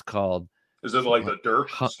remember what it's called. Is it like the Dirk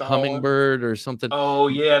Hummingbird or something? Oh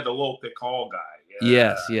yeah, the little Picall guy.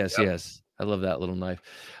 Yeah. Yes. I love that little knife.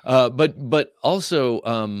 But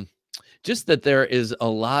also just that there is a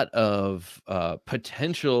lot of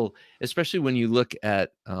potential, especially when you look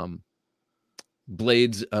at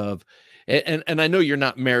blades of, and I know you're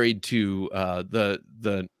not married to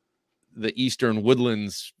the Eastern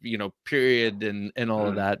woodlands, period and all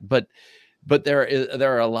of that, but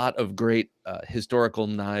there are a lot of great historical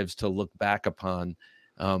knives to look back upon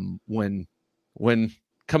when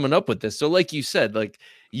coming up with this. So like you said, like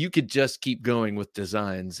you could just keep going with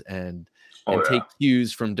designs and take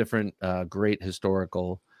cues from different great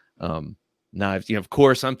historical knives. Of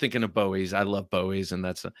course, I'm thinking of Bowies. I love Bowies, and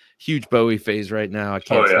that's a huge Bowie phase right now. I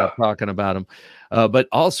can't stop talking about them. But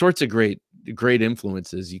all sorts of great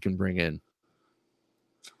influences you can bring in.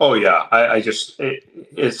 Oh yeah, it's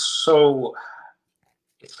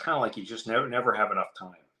kind of like you just never have enough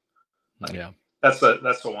time. Like, that's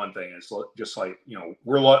the one thing. It's just like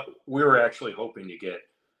we were actually hoping to get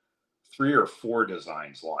 3 or 4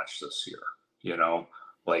 designs launched this year.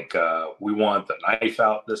 Like we want the knife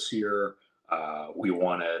out this year. We're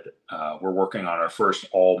working on our first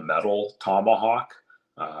all metal tomahawk.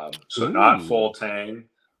 So not full tang,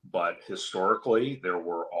 but historically there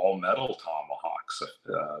were all metal tomahawks,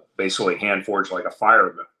 basically hand forged like a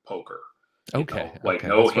fire poker. No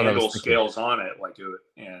handle scales on it,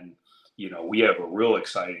 and we have a real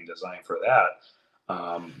exciting design for that.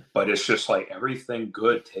 But it's just like everything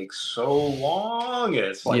good takes so long.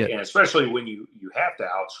 It's like, and especially when you have to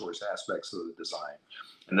outsource aspects of the design.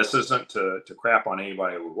 And this isn't to crap on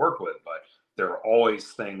anybody we work with, but there are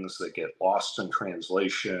always things that get lost in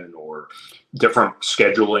translation or different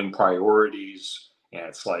scheduling priorities. And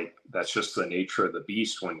it's like, that's just the nature of the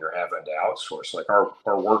beast when you're having to outsource. Like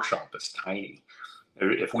our workshop is tiny.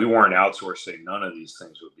 If we weren't outsourcing, none of these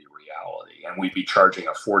things would be reality. And we'd be charging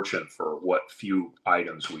a fortune for what few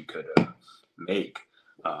items we could make.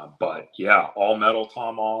 But yeah, all metal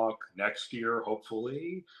tomahawk next year,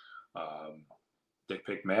 hopefully. Dick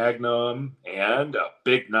Pick Magnum and a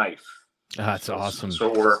big knife. That's awesome.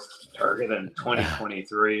 So we're targeting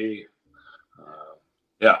 2023.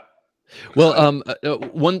 Well,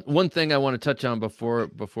 one thing I want to touch on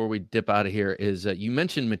before we dip out of here is you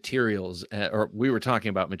mentioned materials, or we were talking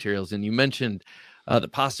about materials, and you mentioned the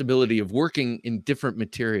possibility of working in different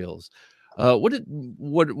materials. What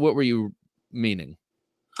were you meaning?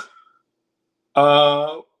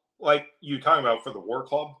 Like you talking about for the War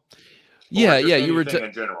Club? Yeah, you were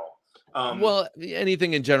in general. Well,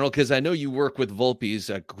 anything in general, because I know you work with Volpe's,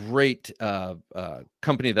 a great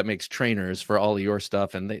company that makes trainers for all of your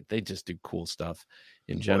stuff, and they just do cool stuff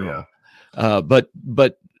in general. But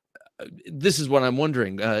this is what I'm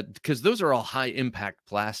wondering, because those are all high impact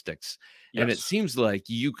plastics, and it seems like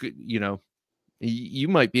you could, you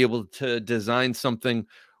might be able to design something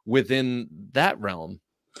within that realm.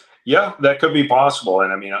 Yeah, that could be possible.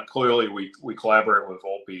 And I mean, clearly we collaborate with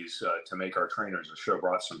Volpe's to make our trainers. The show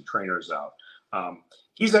brought some trainers out.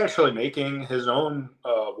 He's actually making his own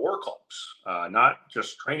war clubs, not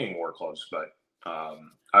just training war clubs, but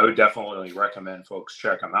I would definitely recommend folks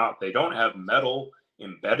check them out. They don't have metal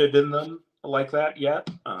embedded in them like that yet.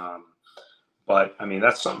 But I mean,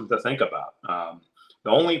 that's something to think about.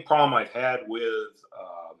 The only problem I've had with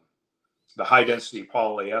the high density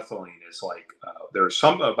polyethylene is like there's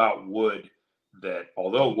something about wood that,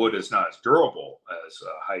 although wood is not as durable as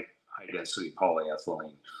high density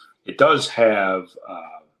polyethylene, it does have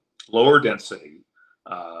lower density,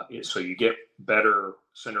 so you get better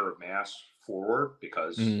center of mass forward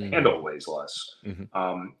because the handle weighs less,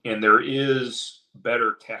 and there is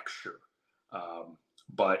better texture.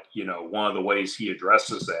 But one of the ways he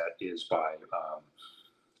addresses that is by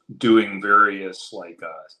doing various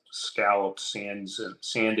scallop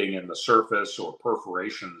sanding in the surface or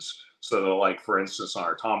perforations, so that, like, for instance, on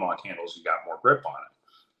our tomahawk handles, you got more grip on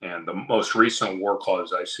it. And the most recent war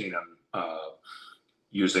clubs I've seen him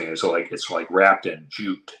using it. So like it's like wrapped in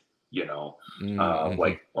jute, you know, and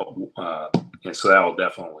so that will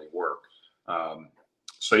definitely work.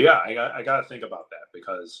 So yeah, I got to think about that,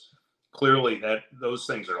 because clearly those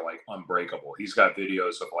things are like unbreakable. He's got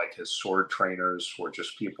videos of like his sword trainers where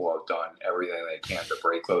just people have done everything they can to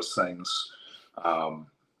break those things.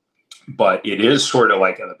 But it is sort of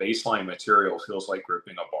like the baseline material feels like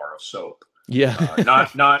gripping a bar of soap. Yeah.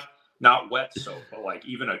 Not wet soap, but like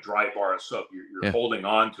even a dry bar of soap, you're holding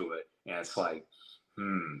on to it, and it's like,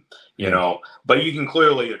 you know, but you can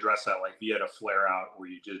clearly address that. Like if you had a flare out where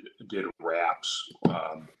you did wraps,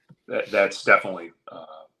 that's definitely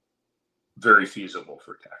very feasible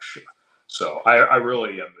for texture. So I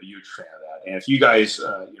really am a huge fan of that. And if you guys,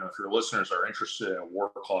 you know, if your listeners are interested in war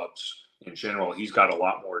clubs in general, he's got a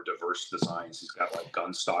lot more diverse designs. He's got like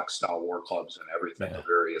gun stock style war clubs and everything of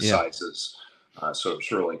various sizes. So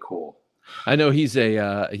it's really cool. I know he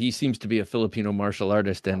seems to be a Filipino martial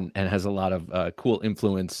artist and has a lot of cool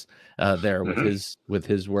influence there with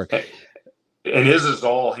his work. And his is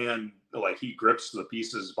all hand, like he grips the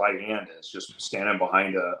pieces by hand and it's just standing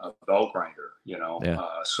behind a belt grinder, you know?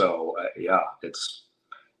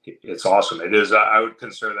 It's awesome. It is, I would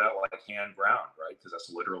consider that like hand ground, right? Because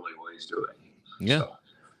that's literally what he's doing. Yeah. So.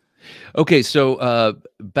 Okay, so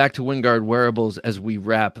back to Wingard Wearables as we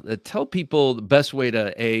wrap. Tell people the best way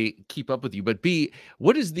to A, keep up with you, but B,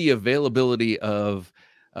 what is the availability of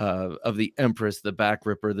the Empress, the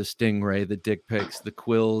Backripper, the Stingray, the Dick Pics, the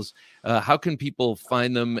Quills? How can people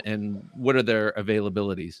find them, and what are their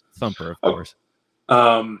availabilities? Thumper, of course.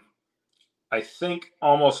 I think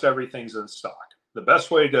almost everything's in stock. The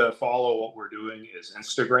best way to follow what we're doing is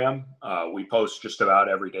Instagram. We post just about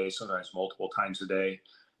every day, sometimes multiple times a day.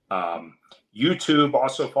 YouTube,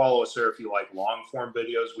 also follow us there if you like long form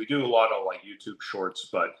videos. We do a lot of like YouTube shorts,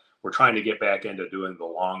 but we're trying to get back into doing the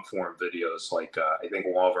long form videos. Like I think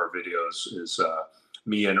one of our videos is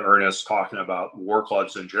me and Ernest talking about war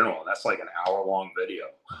clubs in general, and that's like an hour-long video.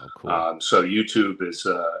 Oh, cool. So YouTube is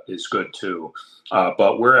good too.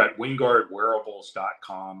 But we're at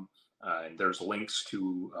wingardwearables.com, and there's links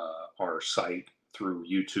to our site through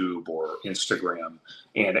YouTube or Instagram,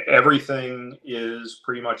 and everything is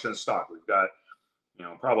pretty much in stock. We've got, you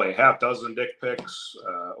know, probably a half dozen dick pics,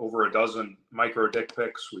 over a dozen micro dick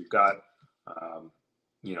pics. We've got,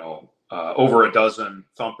 you know, over a dozen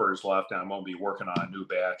thumpers left, and I'm going to be working on a new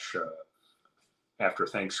batch after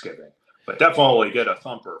Thanksgiving. But definitely get a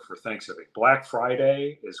thumper for Thanksgiving. Black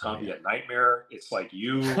Friday is going to be a nightmare. It's like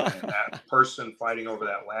you and that person fighting over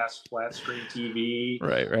that last flat screen TV,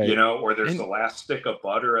 right? You know, or there's the last stick of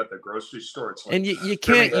butter at the grocery store. It's like, and you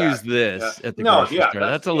can't use this at the grocery store.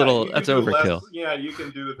 That's a little, that's overkill. You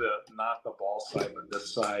can do the not the ball side, but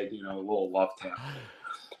this side, you know, a little love tap.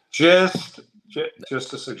 Just a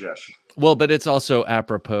suggestion. Well, but it's also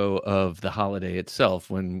apropos of the holiday itself,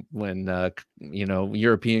 when you know,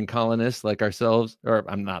 European colonists like ourselves, or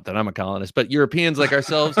I'm not that I'm a colonist, but Europeans like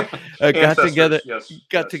ourselves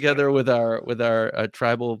got together with our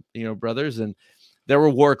tribal, you know, brothers, and there were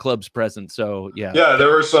war clubs present. So yeah, there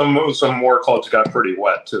were some war clubs got pretty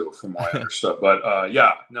wet too, from what I understood. But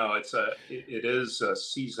it is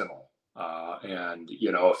seasonal. And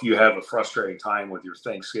you know, if you have a frustrating time with your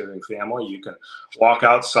Thanksgiving family, you can walk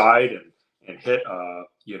outside and hit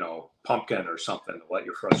you know, pumpkin or something to let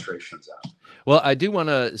your frustrations out. Well, I do want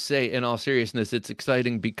to say, in all seriousness, it's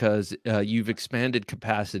exciting because you've expanded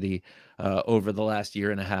capacity over the last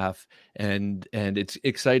year and a half, and it's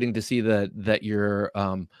exciting to see that your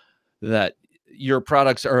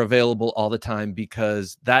products are available all the time,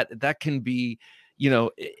 because that can be, you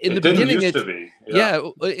know, in the beginning,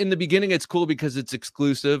 in the beginning, it's cool because it's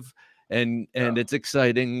exclusive and it's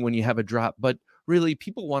exciting when you have a drop, but really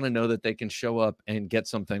people want to know that they can show up and get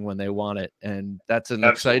something when they want it. And that's an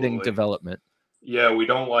exciting development. Yeah. We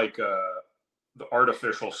don't like the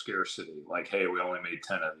artificial scarcity. Like, hey, we only made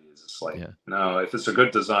 10 of these. It's like, no, if it's a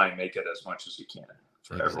good design, make it as much as you can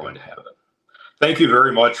for everyone to have it. Thank you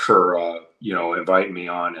very much for, you know, inviting me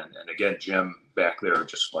on. And again, Jim back there,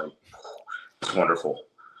 just like, it's wonderful.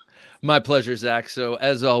 My pleasure, Zach. So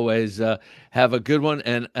as always, have a good one,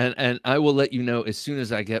 and I will let you know as soon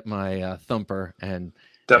as I get my thumper, and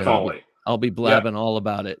definitely I'll be blabbing all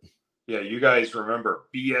about it. Yeah, you guys remember,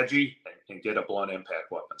 be edgy and get a blunt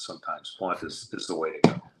impact weapon. Sometimes blunt is the way to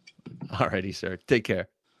go. All righty, sir. Take care.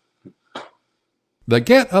 The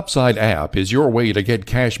Get Upside app is your way to get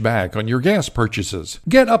cash back on your gas purchases.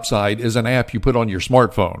 Get Upside is an app you put on your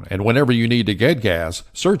smartphone, and whenever you need to get gas,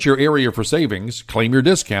 search your area for savings, claim your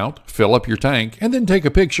discount, fill up your tank, and then take a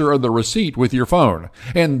picture of the receipt with your phone.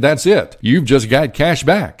 And that's it. You've just got cash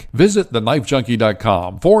back. Visit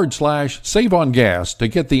TheKnifeJunkie.com/save on gas to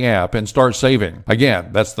get the app and start saving.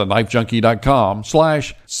 Again, that's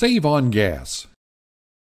TheKnifeJunkie.com/save on gas.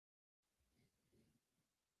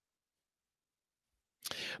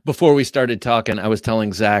 Before we started talking, I was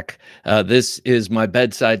telling Zac, this is my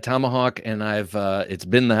bedside tomahawk, and it's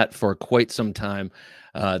been that for quite some time.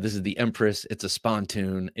 This is the Empress. It's a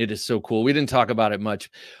spontoon. It is so cool. We didn't talk about it much,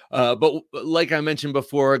 but like I mentioned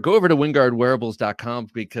before, go over to wingardwearables.com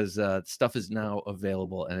because stuff is now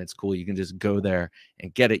available, and it's cool. You can just go there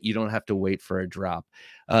and get it. You don't have to wait for a drop.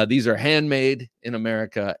 These are handmade in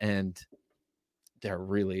America, and they're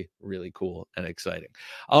really, really cool and exciting.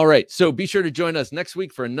 All right. So be sure to join us next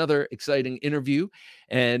week for another exciting interview.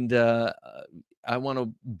 And I want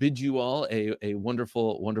to bid you all a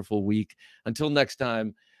wonderful, wonderful week. Until next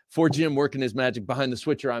time, for Jim working his magic behind the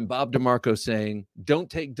switcher, I'm Bob DeMarco saying,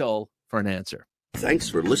 don't take dull for an answer. Thanks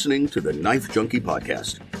for listening to the Knife Junkie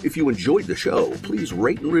podcast. If you enjoyed the show, please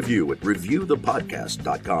rate and review at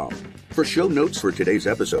reviewthepodcast.com. For show notes for today's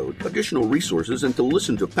episode, additional resources, and to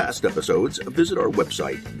listen to past episodes, visit our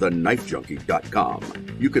website, TheKnifeJunkie.com.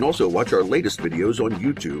 You can also watch our latest videos on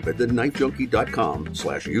YouTube at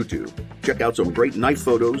TheKnifeJunkie.com/YouTube. Check out some great knife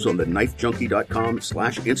photos on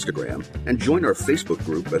TheKnifeJunkie.com/Instagram, and join our Facebook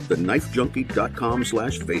group at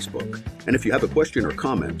TheKnifeJunkie.com/Facebook. And if you have a question or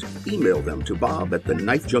comment, email them to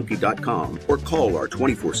bob@TheKnifeJunkie.com or call our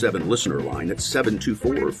 24/7 listener line at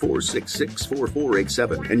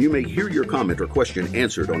 724-466-4487, and you may hear your comment or question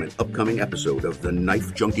answered on an upcoming episode of the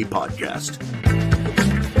Knife Junkie podcast.